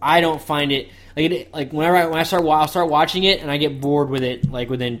I don't find it. Like when I'll start watching it, and I get bored with it like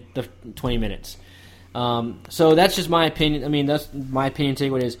within the 20 minutes. So that's just my opinion. I mean, that's my opinion.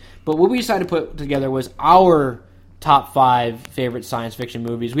 Take what it is. But what we decided to put together was our top 5 favorite science fiction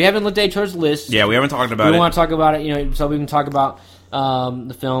movies. We haven't looked at each other's lists. Yeah, we haven't talked about it. We want to talk about it, so we can talk about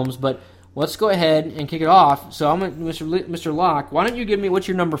the films. But let's go ahead and kick it off. So I'm Mr. Locke. Why don't you give me what's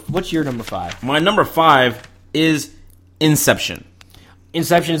your number 5? My number 5 is Inception.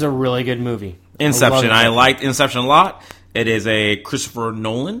 Inception is a really good movie. Inception. I liked Inception a lot. It is a Christopher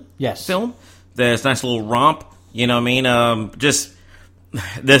Nolan film. There's a nice little romp. You know what I mean? Just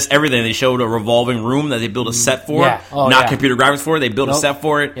this everything. They showed a revolving room that they built a set for. Not computer graphics for it. They built a set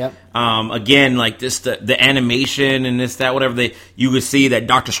for it. Yep. Again, like this, the animation and this, that, whatever. You could see that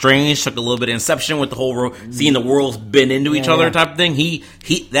Doctor Strange took a little bit of Inception with the whole seeing the worlds bend into each other type of thing.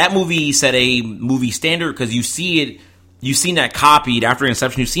 That movie set a movie standard because you see it. You've seen that copied after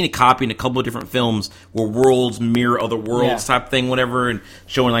Inception. You've seen it copied in a couple of different films where worlds mirror other worlds type thing, whatever, and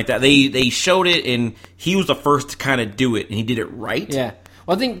showing like that. They showed it, and he was the first to kind of do it, and he did it right. Yeah.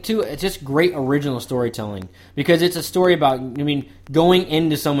 Well, I think, too, it's just great original storytelling because it's a story about, going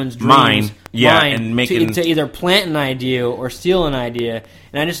into someone's mind, and making to either plant an idea or steal an idea.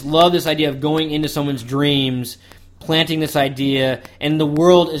 And I just love this idea of going into someone's dreams, planting this idea, and the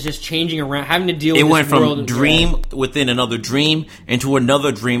world is just changing around, having to deal with this world. It went from dream within another dream into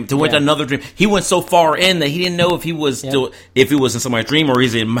another dream to another dream. He went so far in that he didn't know if he was still, if he was in somebody's dream or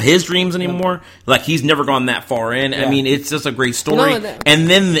he's in his dreams anymore. Like, he's never gone that far in. I mean, it's just a great story. And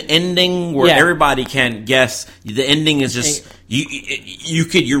then the ending where everybody can guess, the ending is just,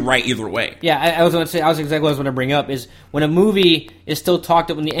 you're right either way. Yeah, I was going to say, exactly what I was going to bring up, is when a movie is still talked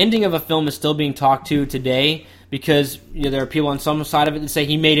about, when the ending of a film is still being talked to today, because there are people on some side of it that say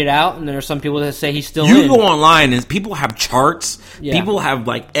he made it out, and there are some people that say he's still in. You go online, and people have charts. Yeah. People have,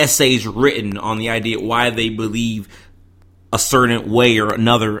 essays written on the idea why they believe a certain way or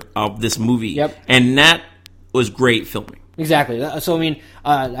another of this movie. Yep. And that was great filming. Exactly. So, I mean,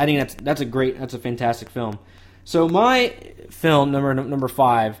 I think that's a fantastic film. So, my film, number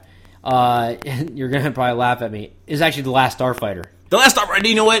 5, you're going to probably laugh at me, is actually The Last Starfighter. The Last Starfighter,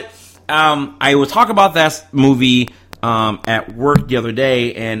 you know what? I was talking about that movie at work the other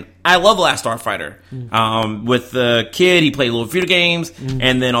day, and I love The Last Starfighter. With the kid, he played little video games,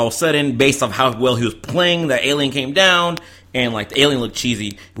 and then all of a sudden, based on how well he was playing, the alien came down, and like the alien looked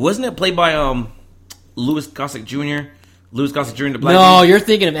cheesy. Wasn't it played by Louis Gossett Jr.? Louis Gossett Jr. the black No, dude? You're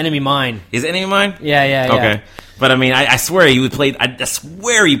thinking of Enemy Mine. Is it Enemy Mine? Yeah. Okay. But I mean, I swear he played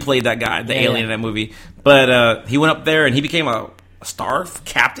that guy, the alien in that movie. But he went up there and he became a star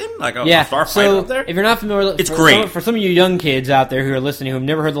captain, like a starfighter up there. If you're not familiar, it's great for some of you young kids out there who are listening who have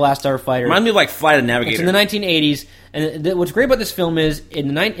never heard The Last Starfighter. Reminds me of like Flight of Navigator. It's in the 1980s, and what's great about this film is it's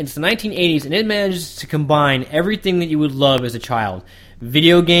the 1980s, and it manages to combine everything that you would love as a child.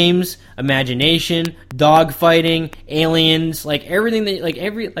 Video games, imagination, dogfighting, aliens, like everything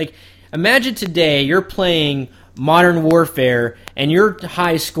that imagine today you're playing Modern Warfare and your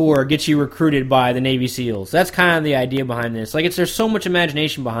high score gets you recruited by the Navy SEALs. That's kind of the idea behind this. There's so much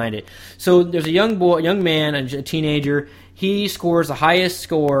imagination behind it. So there's a young man, a teenager. He scores the highest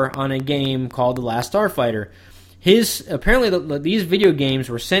score on a game called The Last Starfighter. Apparently these video games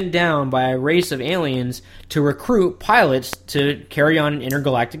were sent down by a race of aliens to recruit pilots to carry on an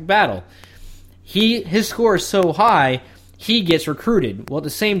intergalactic battle. His score is so high, he gets recruited. Well, at the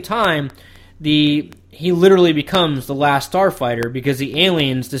same time, he literally becomes the last starfighter because the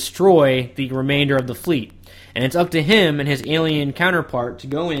aliens destroy the remainder of the fleet. And it's up to him and his alien counterpart to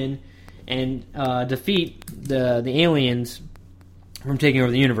go in and defeat the aliens from taking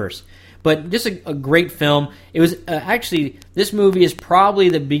over the universe. But just a great film. It was actually, this movie is probably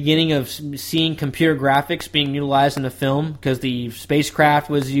the beginning of seeing computer graphics being utilized in a film because the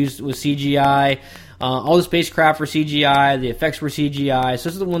spacecraft was CGI. All the spacecraft were CGI. The effects were CGI. So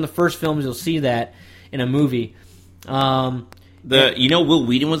this is one of the first films you'll see that in a movie. Will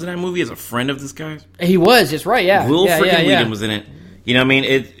Wheaton was in that movie as a friend of this guy's? He was. That's right. Yeah. Wheaton was in it. You know what I mean?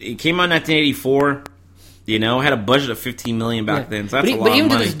 It came out in 1984. You know, had a budget of $15 million back then, so that's a lot of money. But even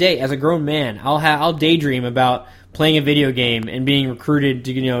to this day, as a grown man, I'll daydream about playing a video game and being recruited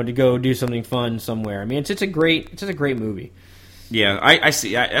to go do something fun somewhere. I mean, it's a great movie. Yeah, I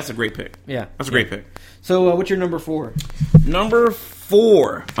see. That's a great pick. Yeah, that's a great pick. So, what's your number 4? Number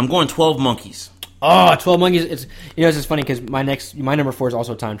 4, I'm going 12 Monkeys. Oh, 12 Monkeys. It's just funny because my number 4 is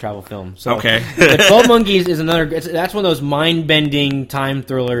also a time travel film. So, okay. But 12 Monkeys is that's one of those mind-bending time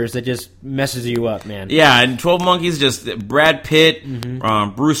thrillers that just messes you up, man. Yeah, and 12 Monkeys, just Brad Pitt,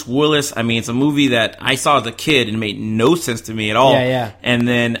 Bruce Willis. I mean, it's a movie that I saw as a kid and it made no sense to me at all. Yeah. And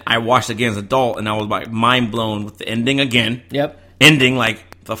then I watched it again as an adult and I was like mind blown with the ending again. Yep. Ending,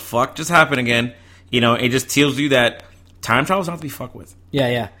 like, the fuck just happened again. You know, it just tells you that time travel is not to be fucked with.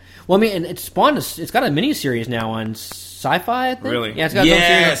 Yeah. Well, I mean, and it's got a miniseries now on Sci-Fi, I think. Really? Yeah, it's got a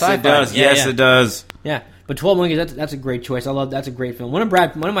series on Sci-Fi. It does. Yes, it does. Yeah, but 12 Monkeys, that's a great choice. That's a great film. One of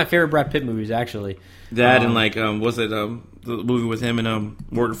my favorite Brad Pitt movies, actually. That and was it the movie with him and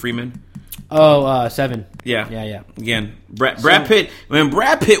Morgan Freeman? Oh, Seven. Yeah. Again, Brad Pitt. When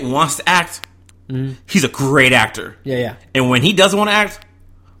Brad Pitt wants to act, he's a great actor. Yeah. And when he doesn't want to act,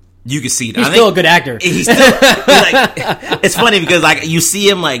 you can see it. He's still a good actor. He's still it's funny because you see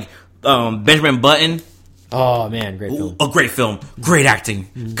him Benjamin Button. Oh man, great film. A great film. Great acting.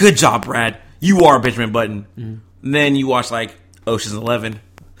 Mm-hmm. Good job, Brad. You are Benjamin Button. Mm-hmm. And then you watch Ocean's 11.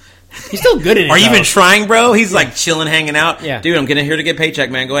 He's still good in it. Are you even trying, bro? He's chilling, hanging out. Yeah. Dude, I'm getting here to get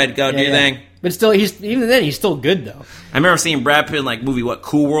paycheck, man. Go ahead, do your thing. But still, he's still good though. I remember seeing Brad Pitt in movie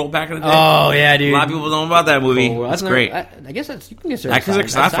Cool World back in the day. Oh yeah, dude. A lot of people don't know about that movie. Cool That's great. I guess you can consider that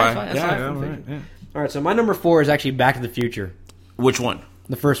sci-fi. Yeah. All right, so my number 4 is actually Back to the Future. Which one?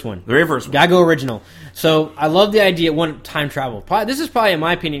 The first one. The very first one. Gotta go original. So I love the idea of time travel. This is probably, in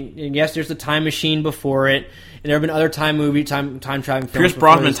my opinion, yes, there's the time machine before it, and there have been other time traveling films. Pierce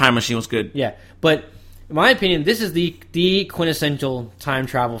Brosnan Time Machine was good. Yeah, but in my opinion, this is the quintessential time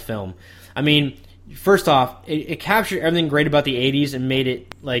travel film. I mean, first off, it captured everything great about the 80s and made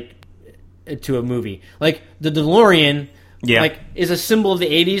it to a movie. Like the DeLorean, is a symbol of the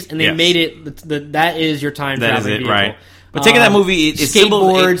 80s, and they made it. That is your time travel vehicle. Right. But taking that movie, it's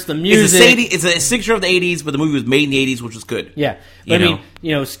skateboards, the music. It's a signature of the 80s, but the movie was made in the 80s, which was good. Yeah. But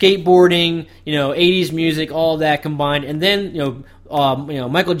skateboarding, 80s music, all that combined, and then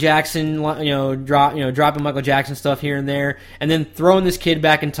Michael Jackson, dropping Michael Jackson stuff here and there, and then throwing this kid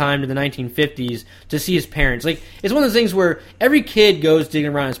back in time to the 1950s to see his parents. It's one of those things where every kid goes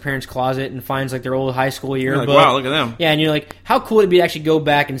digging around his parents' closet and finds their old high school yearbook. Wow, look at them. Yeah, and you're like, how cool would it be to actually go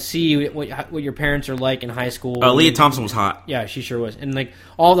back and see what your parents are like in high school? Leah Thompson was hot. Yeah, she sure was. And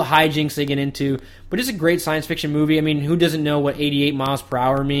all the hijinks they get into. But it's a great science fiction movie. I mean, who doesn't know what 88 miles per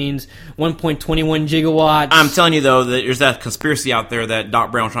hour means? 1.21 gigawatts. I'm telling you, though, that there's that conspiracy out there that Doc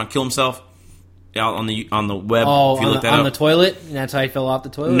Brown was trying to kill himself out on the web. Oh, if you look that up. The toilet? And that's how he fell off the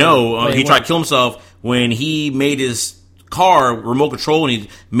toilet? No, he tried to kill himself when he made his car remote control and he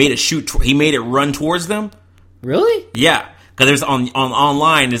made it run towards them. Really? Yeah. Because there's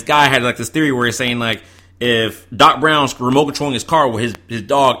online, this guy had like this theory where he's saying like, if Doc Brown's remote controlling his car with his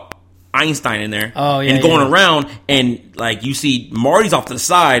dog Einstein in there, and going around, and like you see Marty's off to the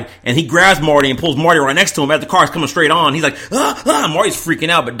side, and he grabs Marty and pulls Marty right next to him as the car's coming straight on. He's like, Marty's freaking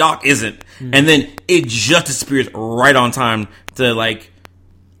out, but Doc isn't. And then it just disappears right on time to like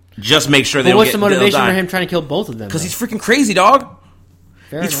just make sure they don't what's get. What's the motivation for him trying to kill both of them? Because he's freaking crazy, dog.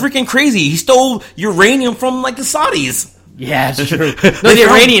 He's freaking crazy. He stole uranium from like the Saudis. Yeah, that's true. No, the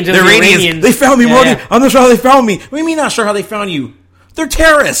Iranians. They found me, Marty. I'm not sure how they found me. What do you mean not sure how they found you? They're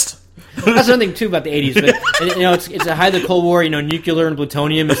terrorists. That's another thing too about the 80s. But it's a height of the Cold War. Nuclear and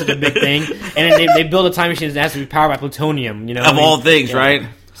plutonium is such a big thing, and they build a time machine that has to be powered by plutonium. All things, right?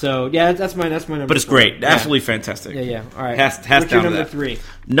 So that's my number. But it's great, absolutely fantastic. Yeah. All right. Has What's down your number that. 3?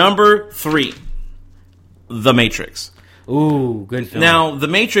 Number 3, The Ooh, good film. Now, The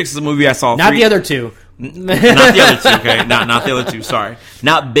Matrix is a movie I saw. Not the other two. Not the other two, okay? Not the other two, sorry.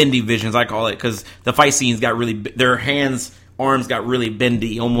 Not bendy visions, I call it, because the fight scenes got really... Their arms got really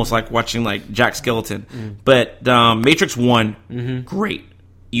bendy, almost like watching like Jack Skellington. But Matrix 1, great.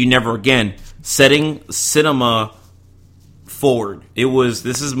 You never again. Setting cinema forward.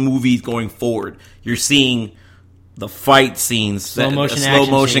 This is movies going forward. You're seeing the fight scenes, slow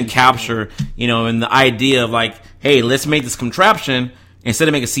motion capture, and the idea of like, hey, let's make this contraption. Instead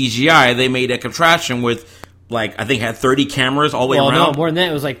of making CGI, they made a contraption with, like, I think it had 30 cameras all the way around. No, more than that,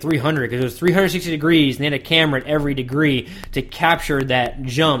 it was like 300, because it was 360 degrees, and they had a camera at every degree to capture that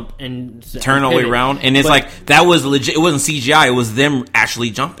jump and turn all the way around. And it's that was legit. It wasn't CGI. It was them actually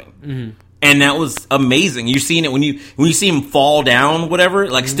jumping. Mm-hmm. And that was amazing. You're seeing it when you see him fall down, whatever,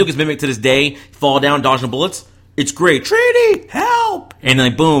 like, still gets mimicked to this day, fall down, dodging bullets. It's great. Trinity, help! And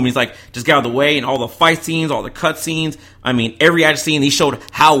then boom, he's like, just get out of the way, and all the fight scenes, all the cut scenes. I mean, every action scene, he showed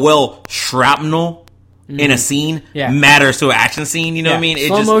how well shrapnel in a scene matters to an action scene. You know what I mean?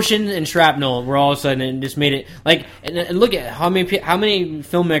 Slow motion and shrapnel were all of a sudden and just made it like. And look at how many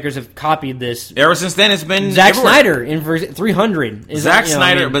filmmakers have copied this. Ever since then, it's been Zack Snyder in 300. Zack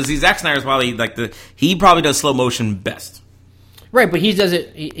Snyder, but see, Zack Snyder's probably like he probably does slow motion best. Right, but he does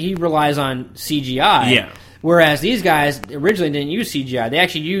it. He relies on CGI. Yeah. Whereas these guys originally didn't use CGI; they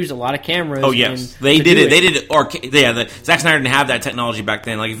actually used a lot of cameras. Oh yes, they did it. They did it. Zack Snyder didn't have that technology back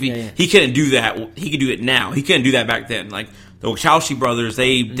then. Like if he couldn't do that, he could do it now. He couldn't do that back then. Like the Wachowski brothers,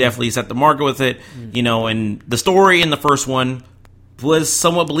 they definitely set the market with it. And the story in the first one was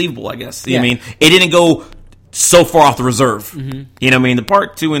somewhat believable. I guess. I mean, it didn't go so far off the reserve. You know what I mean? The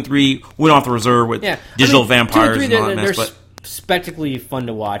part 2 and 3 went off the reserve with digital vampires 2 and 3, and all that mess, but. Spectacularly fun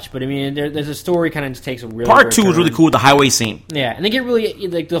to watch, but I mean, there's a story kind of just takes a real part 2 was really cool with the highway scene. Yeah, and they get really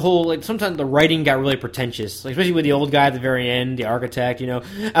like the whole like sometimes the writing got really pretentious, like, especially with the old guy at the very end, the architect.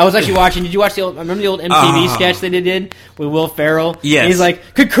 I was actually watching. Did you watch remember the old MTV sketch they did with Will Ferrell? Yes, and he's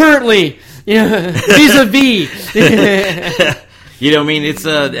like concurrently, vis-a-vis. You know what I mean? It's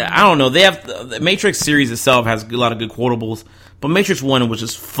I don't know. They have the Matrix series itself has a lot of good quotables. But Matrix 1 was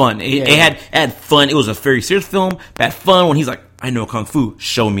just fun. It had fun. It was a very serious film. It had fun when he's like, I know Kung Fu,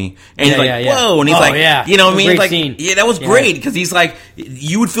 show me. And he's like, whoa. And he's like, you know what I mean? Great like, scene. Yeah, that was great. Because he's like,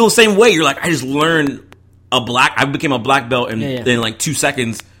 you would feel the same way. You're like, I just learned I became a black belt in like 2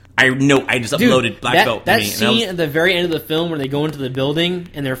 seconds. I know I just uploaded black belt. That scene at the very end of the film where they go into the building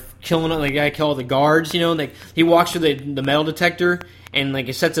and they're killing the guy, kill all the guards, like he walks through the metal detector and like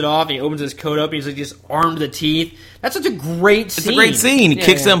he sets it off and he opens his coat up and he's like just armed to the teeth. That's such a great scene. It's a great scene. He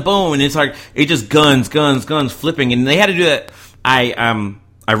kicks them, boom, and it's like it just guns flipping, and they had to do that. I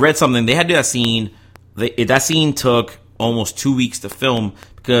read something. They had to do that scene. That scene took almost 2 weeks to film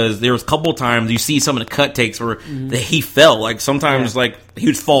because there was a couple of times you see some of the cut takes where he fell. Like sometimes like he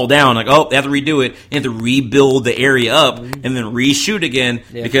would fall down. Like they have to redo it. They have to rebuild the area up and then reshoot again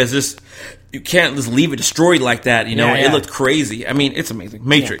because you can't just leave it destroyed like that. It looked crazy. I mean, it's amazing.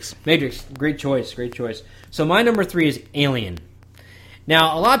 Matrix, great choice. So my number 3 is Alien.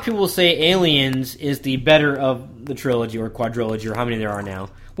 Now, a lot of people will say Aliens is the better of the trilogy or quadrilogy or how many there are now.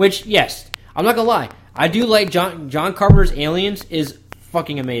 Which, yes, I'm not gonna lie, I do like John Carpenter's Aliens is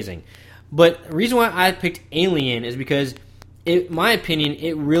fucking amazing. But the reason why I picked Alien is because, in my opinion,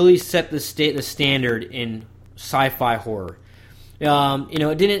 it really set the standard in sci-fi horror.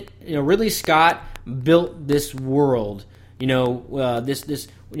 It didn't. Ridley Scott built this world.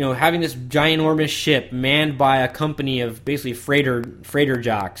 Having this ginormous ship manned by a company of basically freighter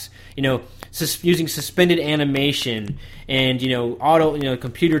jocks. Using suspended animation and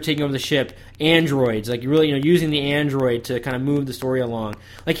computer taking over the ship, androids, like really using the android to kind of move the story along.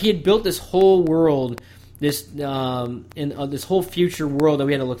 Like he had built this whole world, this whole future world that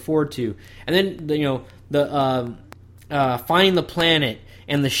we had to look forward to, and then finding the planet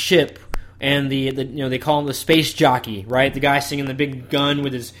and the ship and the they call him the space jockey, right? The guy singing the big gun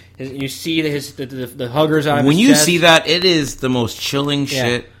with his you see the huggers out of when his you chest. see that, it is the most chilling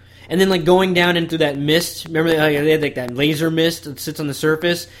shit. And then, like, going down into that mist, remember they had, like, that laser mist that sits on the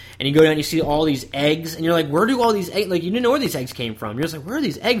surface, and you go down and you see all these eggs, and you're like, where do all these eggs, like, you didn't know where these eggs came from. You're just like, where are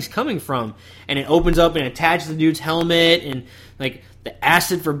these eggs coming from? And it opens up and attaches the dude's helmet, and, like, the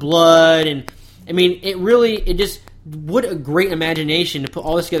acid for blood, and, I mean, it just, what a great imagination to put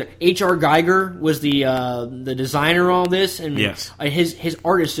all this together. H.R. Geiger was the designer of all this, and his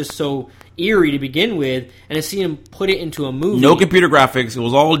art is just so eerie to begin with, and to see him put it into a movie. No computer graphics. It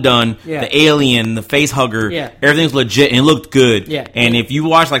was all done. Yeah. The alien, the face hugger, everything's legit, and it looked good. Yeah. And if you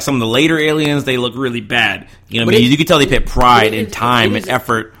watch like some of the later aliens, they look really bad. You know what I mean? You can tell they put pride and time and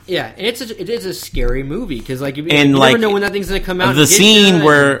effort. Yeah, and it is a scary movie because you never know when that thing's going to come out. The scene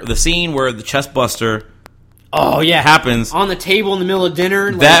where the chest buster happens on the table in the middle of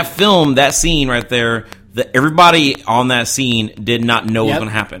dinner. That scene right there. Everybody on that scene did not know what was going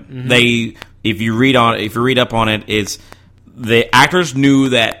to happen. Mm-hmm. If you read up on it, it's the actors knew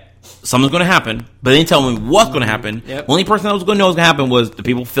that something's going to happen, but they didn't tell me what's going to happen. Yep. Only person that was going to know what was going to happen was the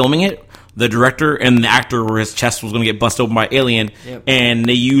people filming it, the director, and the actor where his chest was going to get busted open by alien. Yep. And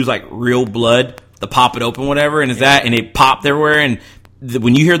they use like real blood to pop it open, whatever, and and it popped everywhere. And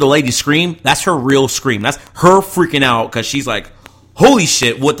when you hear the lady scream, that's her real scream. That's her freaking out because she's like, holy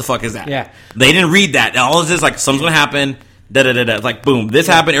shit, what the fuck is that? Yeah. They didn't read that. All this is like, something's going to happen. Da-da-da-da. It's like, boom, this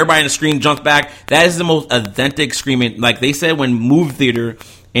happened. Everybody in the scream jumps back. That is the most authentic screaming. Like they said when movie theater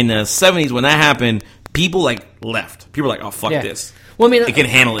in the 70s, when that happened, people like left. People were like, oh, fuck this. Well, I mean, they can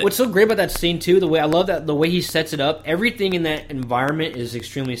handle it. What's so great about that scene, too, the way he sets it up, everything in that environment is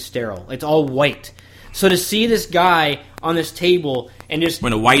extremely sterile. It's all white. So to see this guy on this table and just...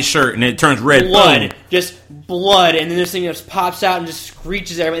 in a white shirt and it turns red. Blood. Boom. Just blood. And then this thing just pops out and just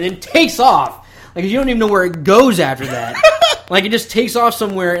screeches everywhere and then takes off. Like, you don't even know where it goes after that. Like, it just takes off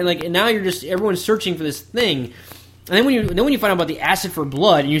somewhere and now everyone's searching for this thing. And then when you find out about the acid for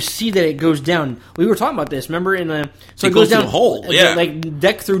blood and you see that it goes down, we were talking about this, remember? So it goes down the hole, like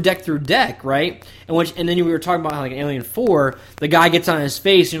deck through deck, right? And then we were talking about how like in Alien 4, the guy gets on his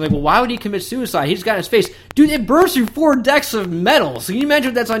face, and you're like, well, why would he commit suicide? He just got on his face, dude. It burns through 4 decks of metal. So can you imagine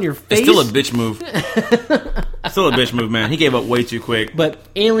if that's on your face? It's still a bitch move. Still a bitch move, man. He gave up way too quick. But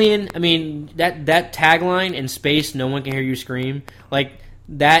Alien, I mean, that tagline in space, no one can hear you scream, like.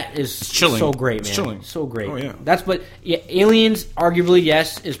 That is so great, man. It's chilling. So great. Oh, yeah. Aliens, arguably,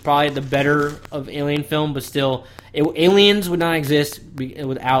 yes, is probably the better of Alien film, but still, Aliens would not exist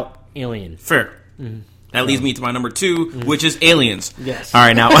without Alien. Fair. Mm-hmm. That leads me to my number 2, which is Aliens. Yes. All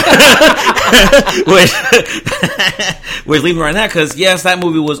right, now. which leads me right now, because, yes, that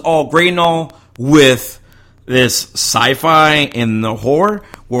movie was all great and all with this sci-fi and the horror,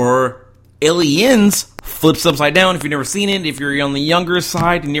 where Aliens flips upside down. If you've never seen it, if you're on the younger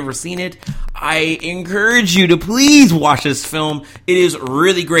side and never seen it, I encourage you to please watch this film. It is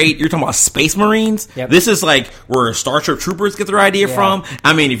really great. You're talking about Space Marines. Yep. This is like where Starship Troopers get their idea from.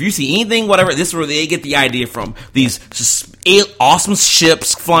 I mean, if you see anything, whatever, this is where they get the idea from. These awesome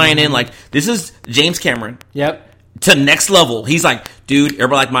ships flying in. Like, this is James Cameron. Yep. To next level. He's like, dude,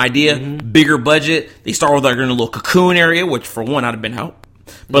 everybody like my idea. Bigger budget. They start with like in a little cocoon area, which for one, I'd have been out.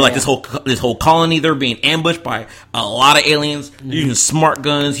 But like this whole colony, they're being ambushed by a lot of aliens. They're using smart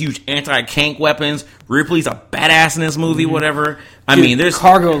guns, huge anti-tank weapons. Ripley's a badass in this movie, whatever. I mean, there's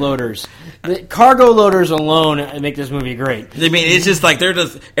cargo loaders. The cargo loaders alone make this movie great. I mean, it's just like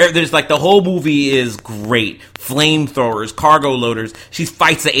there's like the whole movie is great. Flamethrowers, cargo loaders. She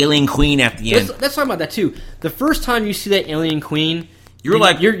fights the alien queen at the end. Let's talk about that too. The first time you see that alien queen. You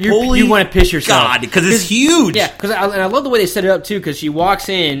want to piss yourself. God, because it's huge. Yeah, I love the way they set it up, too, because she walks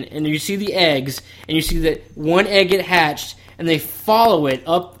in, and you see the eggs, and you see that one egg get hatched, and they follow it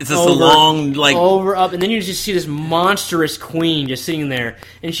up, it's just a long, like... over, up, and then you just see this monstrous queen just sitting there,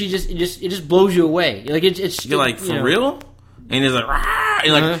 and it just blows you away. Like, You're like, for real? And it's like, rah!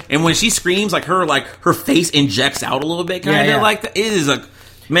 And, and when she screams, like, her face injects out a little bit, kind of like that. It is a...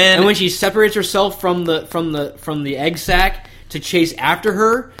 Man... And when she separates herself from the egg sac... to chase after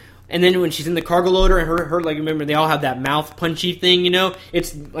her, and then when she's in the cargo loader and her like, remember they all have that mouth punchy thing,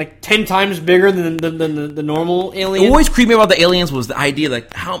 it's like 10 times bigger than the normal alien. What always creeped me about the aliens was the idea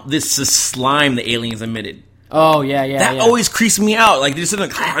like how this is slime the aliens emitted. Oh yeah. That always creeps me out. Like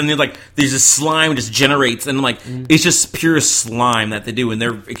and then like there's this slime just generates, and like it's just pure slime that they do, and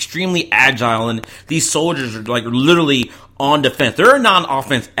they're extremely agile. And these soldiers are like literally on defense. They're not on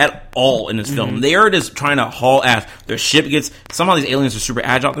offense at all in this film. They are just trying to haul ass. Their ship gets. Somehow these aliens are super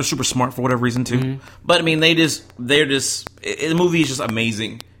agile. They're super smart for whatever reason too. But I mean, the movie is just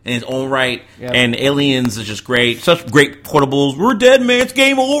amazing in its own right, and Aliens is just great. Such great quotables. We're dead, man. It's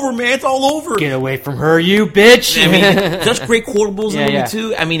game over, man. It's all over. Get away from her, you bitch. I mean, such great quotables in the movie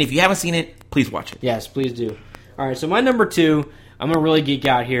too. I mean, if you haven't seen it, please watch it. Yes, please do. All right, so my number 2, I'm gonna really geek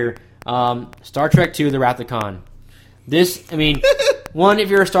out here. Star Trek II: The Wrath of Khan. This, I mean, one, if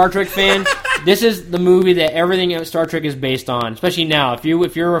you're a Star Trek fan, this is the movie that everything Star Trek is based on. Especially now, if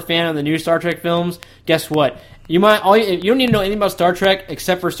you're a fan of the new Star Trek films, guess what? You don't need to know anything about Star Trek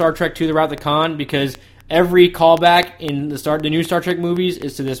except for Star Trek II: The Wrath of Khan, because every callback in the new Star Trek movies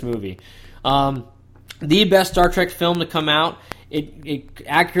is to this movie. The best Star Trek film to come out. It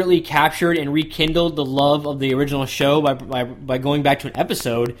accurately captured and rekindled the love of the original show by going back to an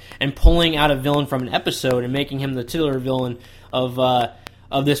episode and pulling out a villain from an episode and making him the titular villain of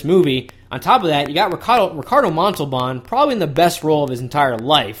this movie. On top of that, you got Ricardo Montalban, probably in the best role of his entire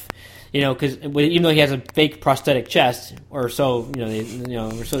life. Because even though he has a fake prosthetic chest, or so,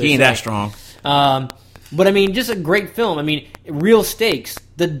 or so he ain't that strong. But I mean, just a great film. I mean, real stakes.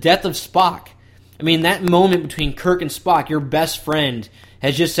 The death of Spock. I mean, that moment between Kirk and Spock, your best friend,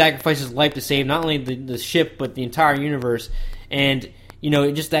 has just sacrificed his life to save not only the ship but the entire universe, and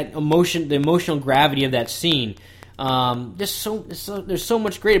just that emotion, the emotional gravity of that scene. There's so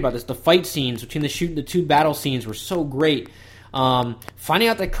much great about this. The fight scenes between the two battle scenes were so great. Finding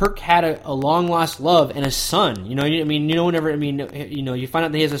out that Kirk had a long lost love and a son. You find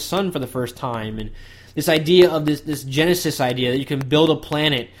out that he has a son for the first time, and this idea of this Genesis idea that you can build a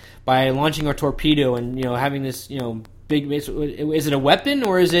planet by launching a torpedo and having this big. Is it a weapon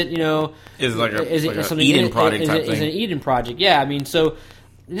or is it Is like an Eden project type thing? Is it an Eden project? Yeah, I mean, so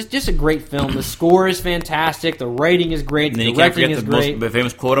it's just a great film. The score is fantastic. The writing is great. The directing is great. The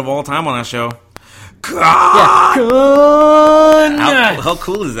famous quote of all time on that show. Khan! How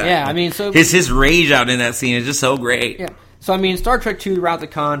cool is that? Yeah, I mean, so his rage out in that scene is just so great. Yeah. So I mean, Star Trek II: Wrath of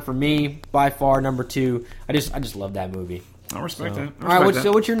Khan for me, by far number 2. I just love that movie. I respect that. All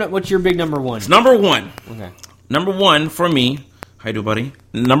right, what's your big number 1? It's number 1. Okay. Number 1 for me. How you do, buddy?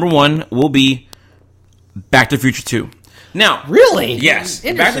 Number 1 will be Back to the Future 2. Now, really? Yes.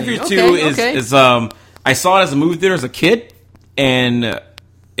 Back to the Future 2 is I saw it as a movie theater as a kid, and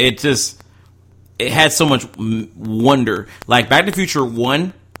it had so much wonder. Like Back to the Future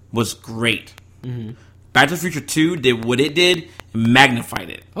 1 was great. Mm-hmm. Back to the Future 2 did what it did, magnified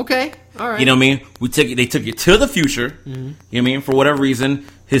it. Okay, all right. You know what I mean? They took it to the future. Mm-hmm. You know what I mean? For whatever reason,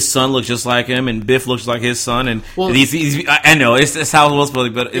 his son looks just like him, and Biff looks like his son. And he's I know it's how it was,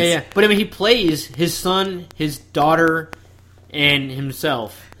 but it's, But I mean, he plays his son, his daughter, and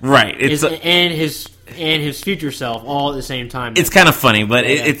himself. Right. And his future self all at the same time. It's kind of funny, but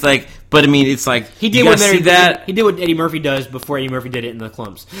it's like, but I mean, it's like he did what Eddie Murphy does before Eddie Murphy did it in the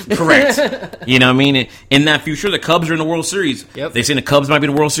Clumps. Correct. You know what I mean? In that future, the Cubs are in the World Series. Yep. They say the Cubs might be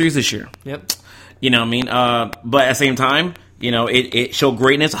in the World Series this year. Yep. You know what I mean? But at the same time, it showed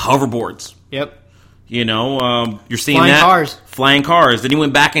greatness of hoverboards. Yep. You're seeing Flying cars. Then he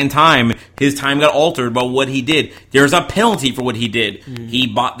went back in time. His time got altered by what he did. There's a penalty for what he did. Mm-hmm. He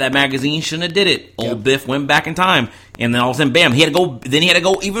bought that magazine, shouldn't have did it. Old Biff went back in time, and then all of a sudden, bam! He had to go. Then he had to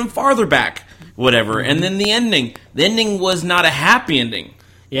go even farther back, whatever. Mm-hmm. And then the ending was not a happy ending.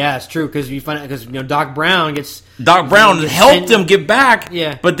 Yeah, it's true because you find out Doc Brown helped him get back.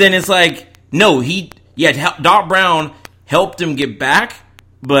 Yeah, but then it's like Doc Brown helped him get back,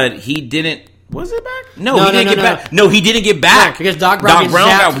 but he didn't. Was it back? No, he didn't get back. No, he didn't get back. Because Doc Brown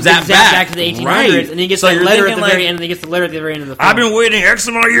got zapped back to the 1800s, right. And he gets the letter at the very end. And he gets the letter at the very end of the film. I've been waiting X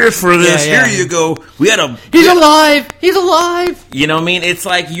amount of years for this. Yeah. Here you go. He's alive. He's alive. You know what I mean? It's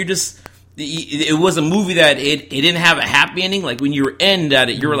like it was a movie that it didn't have a happy ending. Like when you were end at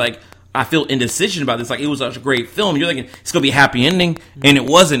it, you were like, I feel indecision about this. Like it was such a great film. You're thinking it's gonna be a happy ending, and it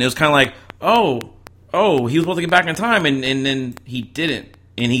wasn't. It was kind of like, oh, he was supposed to get back in time, and then he didn't.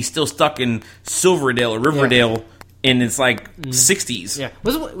 And he's still stuck in Silverdale or Riverdale in its 60s. Yeah.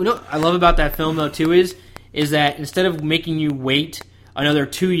 What I love about that film though too is that instead of making you wait another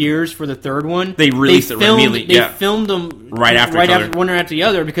 2 years for the third one, they released it immediately. They filmed them right after one after the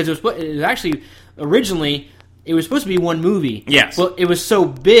other because it was actually originally it was supposed to be one movie. Yes. Well, it was so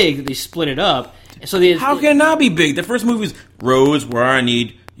big that they split it up. So how can it not be big? The first movie was Rose, Where I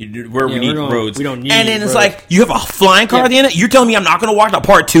Need where we need roads. We don't need and then roads. It's like, you have a flying car at the end of it? You're telling me I'm not going to watch a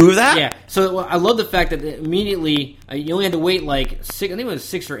part 2 of that? Yeah. So I love the fact that immediately you only had to wait like 6, I think it was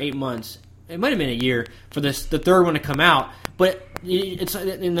 6 or 8 months. It might have been a year for the third one to come out. But it's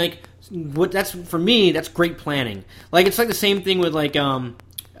and like that's for me, that's great planning. Like it's like the same thing with like Lord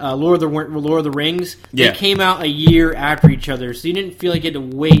of the Rings. They came out a year after each other, so you didn't feel like you had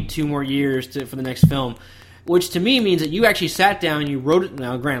to wait 2 more years for the next film. Which to me means that you actually sat down and you wrote it.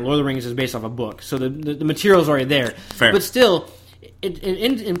 Now, granted, Lord of the Rings is based off a book, so the material's already there. Fair. But still, it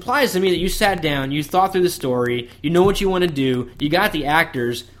implies to me that you sat down, you thought through the story, you know what you want to do, you got the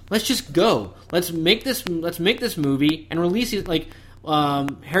actors. Let's just go. Let's make this movie and release it like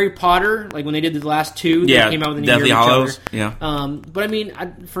Harry Potter, like when they did the last 2, they came out within a year of each other. Yeah. But I mean,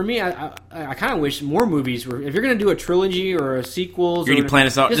 for me, I kind of wish more movies were. If you're going to do a trilogy or a sequel, you're going to plan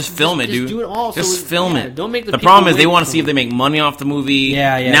this out. Just film it, dude. Just do it all. Just film it. Don't make the problem is they want to see if they make money off the movie.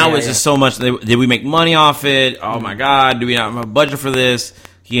 Now it's just so much. Did we make money off it? Oh my God! Do we not have a budget for this?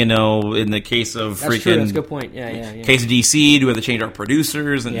 You know, in the case of that's freaking... True. That's a good point. Yeah. Case of DC, do we have to change our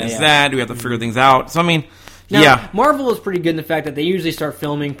producers and that? Do we have to figure things out? So, I mean, now, Marvel is pretty good in the fact that they usually start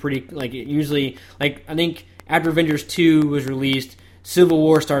filming I think after Avengers 2 was released, Civil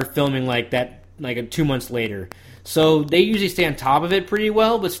War started filming like 2 months later. So they usually stay on top of it pretty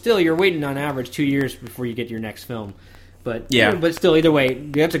well, but still, you're waiting on average 2 years before you get your next film. But but still, either way,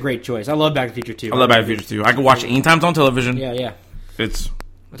 that's a great choice. I love Back to the Future 2. I love Back to the Future 2. I can watch it anytime on television. Yeah. It's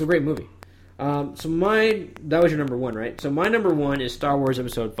a great movie. That was your number 1, right? So my number 1 is Star Wars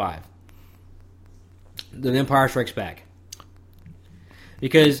Episode 5. The Empire Strikes Back.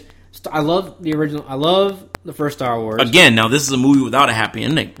 Because I love the original. I love the first Star Wars. Again, now this is a movie without a happy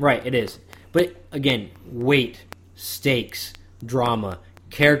ending. Right, it is. But again, weight, stakes, drama,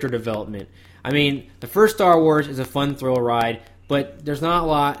 character development. I mean, the first Star Wars is a fun thrill ride, but there's not a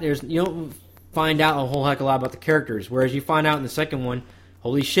lot. You don't find out a whole heck of a lot about the characters. Whereas you find out in the second one,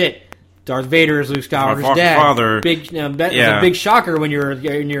 holy shit, Darth Vader is Luke Skywalker's dad. Father. It's a big shocker when you're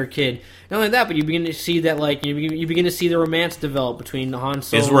a kid. Not only that, but you begin to see that you begin to see the romance develop between Han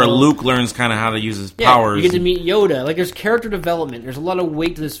Solo. It's where Luke learns kind of how to use his powers. You get to meet Yoda. Like there's character development. There's a lot of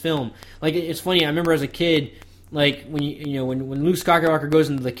weight to this film. Like it's funny. I remember as a kid, like when when Luke Skywalker goes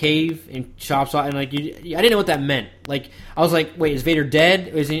into the cave and chops off, and I didn't know what that meant. Like I was like, wait, is Vader dead?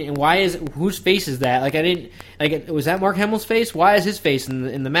 Whose face is that? Like I didn't was that Mark Hamill's face? Why is his face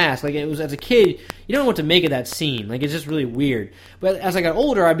in the mask? Like it was as a kid, you don't know what to make of that scene. Like it's just really weird. But as I got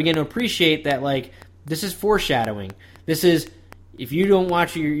older, I began to appreciate that like this is foreshadowing. This is if you don't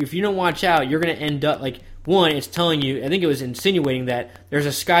watch out, you're going to end up like one. It's telling you. I think it was insinuating that there's a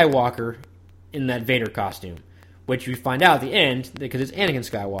Skywalker in that Vader costume. Which we find out at the end, because it's Anakin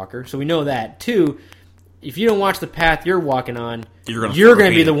Skywalker, so we know that. 2, if you don't watch the path you're walking on, you're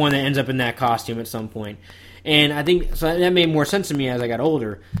going to be the one that ends up in that costume at some point. And I think so that made more sense to me as I got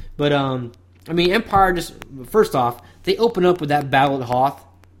older. But, I mean, Empire just... First off, they open up with that battle at Hoth.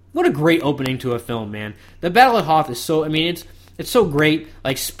 What a great opening to a film, man. The battle at Hoth is so... I mean, it's so great.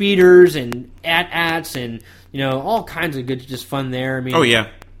 Like, speeders and AT-ATs and, all kinds of good, just fun there. I mean... Oh,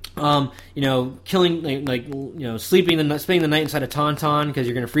 yeah. Killing spending the night inside a tauntaun because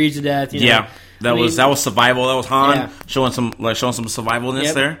you're going to freeze to death. That was survival. That was Han showing some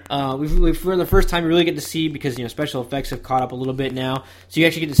survivalness there. We for the first time we really get to see because special effects have caught up a little bit now, so you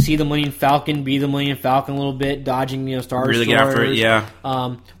actually get to see the Millennium Falcon be the Millennium Falcon a little bit, dodging Star Destroyers. Really get after it, yeah.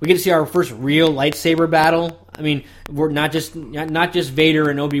 We get to see our first real lightsaber battle. I mean, we're not just Vader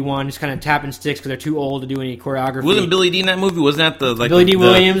and Obi-Wan just kind of tapping sticks because they're too old to do any choreography. Wasn't Billy D in that movie? Wasn't that Billy D.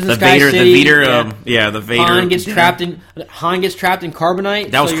 Williams? The Vader, the Vader. Han gets trapped in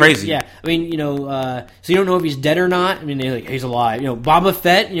carbonite. That was crazy. Yeah, I mean, so you don't know if he's dead or not. I mean, he's alive. Boba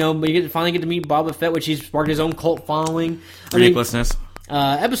Fett. But you finally get to meet Boba Fett, which he's sparked his own cult following. Ridiculousness.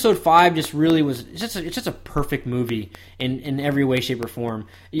 Episode 5 just really was. It's just a perfect movie in every way, shape, or form.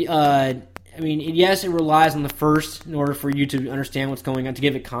 I mean, yes, it relies on the first in order for you to understand what's going on, to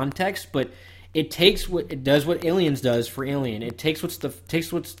give it context, but it does what Aliens does for Alien. It takes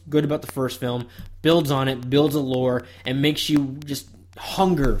what's good about the first film, builds on it, builds a lore, and makes you just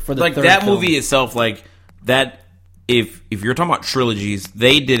hunger for the third film. Like that movie itself, like that. If you're talking about trilogies,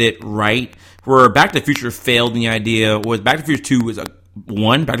 they did it right. Where Back to the Future failed in the idea was Back to the Future 2 is Back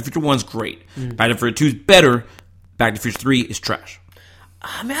to the Future 1 is great. Back to the Future 2 is better. Back to the Future 3 is trash.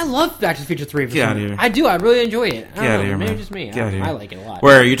 I mean, I love Back to the Future 3. Get out of here. I do. I really enjoy it. Get out of here, man. Maybe just me. I like it a lot.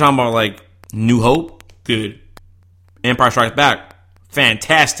 Where you're talking about like New Hope, good. Empire Strikes Back,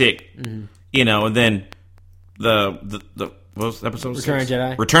 fantastic. Mm-hmm. And then the what was the episode? Return of the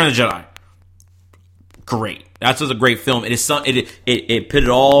Jedi. Return of the Jedi, great. That's just a great film. It is it put it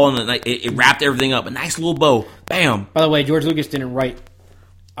all and it wrapped everything up. A nice little bow. Bam. By the way, George Lucas didn't write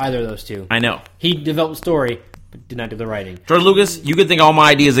either of those two. I know. He developed the story, but did not do the writing. George Lucas, you can think all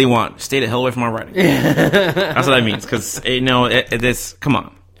my ideas they want. Stay the hell away from my writing. That's what that means. Because this. Come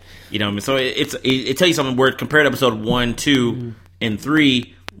on. You know what I mean? So it tells you something where compared to episode 1, 2, and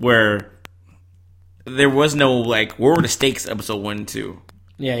 3, where there was no like, where were the stakes? Episode 1 and 2.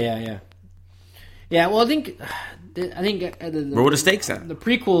 Yeah. Well, I think where were the stakes at? The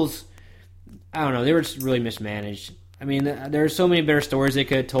prequels, I don't know. They were just really mismanaged. I mean, there are so many better stories they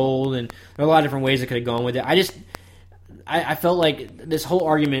could have told, and there are a lot of different ways they could have gone with it. I felt like this whole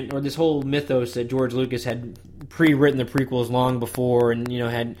argument or this whole mythos that George Lucas had pre-written the prequels long before, and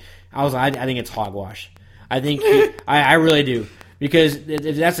I think it's hogwash. I think I really do, because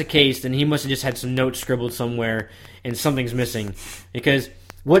if that's the case, then he must have just had some notes scribbled somewhere, and something's missing. Because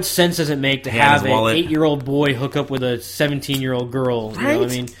what sense does it make to have an 8-year-old boy hook up with a 17-year-old girl? Right? You know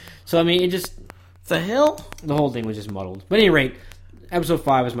what I mean? So it just the hell. The whole thing was just muddled. But at any rate, episode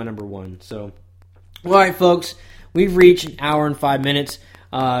 5 is my number 1. So, all right, folks, we've reached an hour and 5 minutes.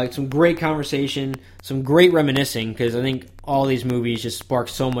 Some great conversation, some great reminiscing, because I think all these movies just spark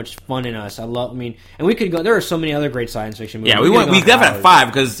so much fun in us. And we could go. There are so many other great science fiction movies. Yeah, we definitely at 5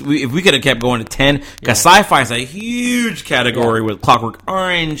 because if we could have kept going to 10, because sci-fi is a huge category with Clockwork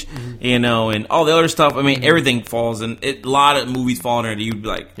Orange, and all the other stuff. I mean, everything falls, and a lot of movies fall in there. You'd be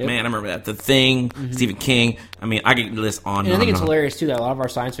like, man, I remember that. The Thing, Stephen King. I mean, I could list on. And I think it's hilarious too that a lot of our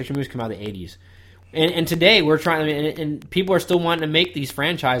science fiction movies come out of the 80s. And today we're trying, and people are still wanting to make these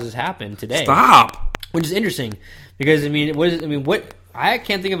franchises happen today. Stop. Which is interesting, because I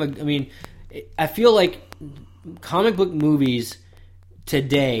can't think of I feel like comic book movies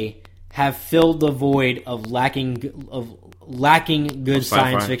today have filled the void of lacking good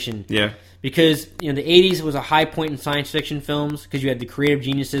science fiction. Yeah. Because the 80s was a high point in science fiction films, because you had the creative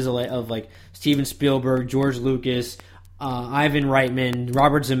geniuses of like Steven Spielberg, George Lucas, Ivan Reitman,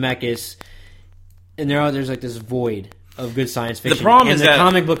 Robert Zemeckis. And there's like this void of good science fiction. The problem is the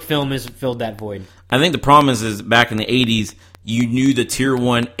comic book film has filled that void. I think the problem is back in the 80s, you knew the tier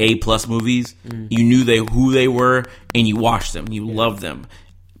 1 A+ movies. You knew who they were, and you watched them. You loved them.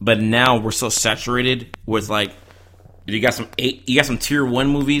 But now we're so saturated with like, you got some tier 1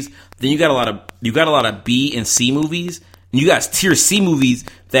 movies. Then you got a lot of B and C movies. And you got tier C movies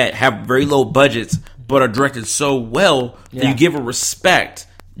that have very low budgets but are directed so well that you give a respect.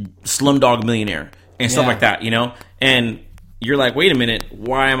 Slumdog Millionaire and stuff like that, and you're like, wait a minute,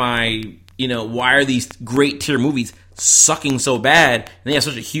 why are these great tier movies sucking so bad? And they have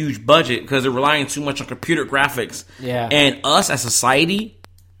such a huge budget because they're relying too much on computer graphics. Yeah. And us as society,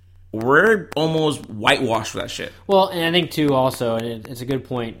 we're almost whitewashed for that shit. Well, and I think too, also, and it's a good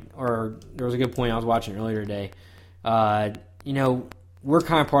point, or there was a good point I was watching earlier today. We're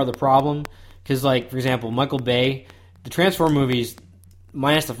kind of part of the problem because, like, for example, Michael Bay, the Transformers movies,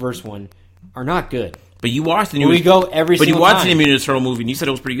 minus the first one, are not good. But you watched the new. We go every single time. But you watched the Mutant Turtle movie, and you said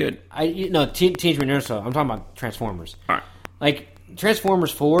it was pretty good. Teenage Mutant Ninja Turtles. I'm talking about Transformers. All right. Like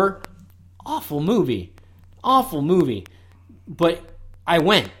Transformers 4, awful movie. But I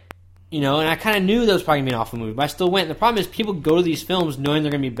went, and I kind of knew that was probably gonna be an awful movie, but I still went. And the problem is, people go to these films knowing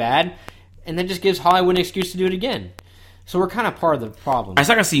they're gonna be bad, and that just gives Hollywood an excuse to do it again. So we're kind of part of the problem. I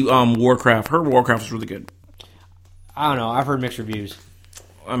still gotta see Warcraft. Her Warcraft is really good. I don't know. I've heard mixed reviews.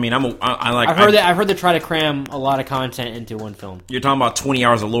 I mean, I've heard they try to cram a lot of content into one film. You're talking about 20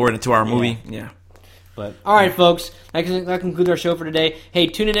 hours of lore in a 2-hour movie? Yeah. But all right, folks, that concludes our show for today. Hey,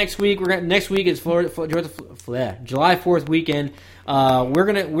 tune in next week. Next week is July 4th weekend.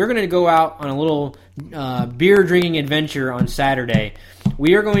 We're gonna go out on a little beer drinking adventure on Saturday.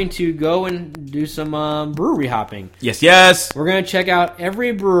 We are going to go and do some brewery hopping. Yes. We're going to check out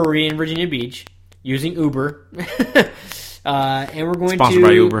every brewery in Virginia Beach using Uber. And we're going Sponsored by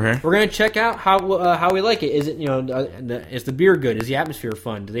Uber here. We're going to check out how we like it. Is it is the beer good? Is the atmosphere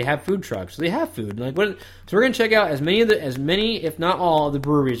fun? Do they have food trucks? Do they have food? So we're going to check out as many if not all of the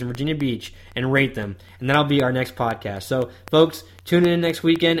breweries in Virginia Beach and rate them, and that'll be our next podcast. So folks, tune in next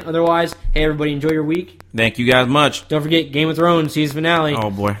weekend. Otherwise, hey everybody, enjoy your week. Thank you guys much. Don't forget Game of Thrones season finale. Oh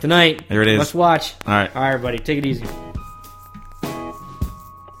boy, tonight. There it is. Let's watch. All right, everybody, take it easy.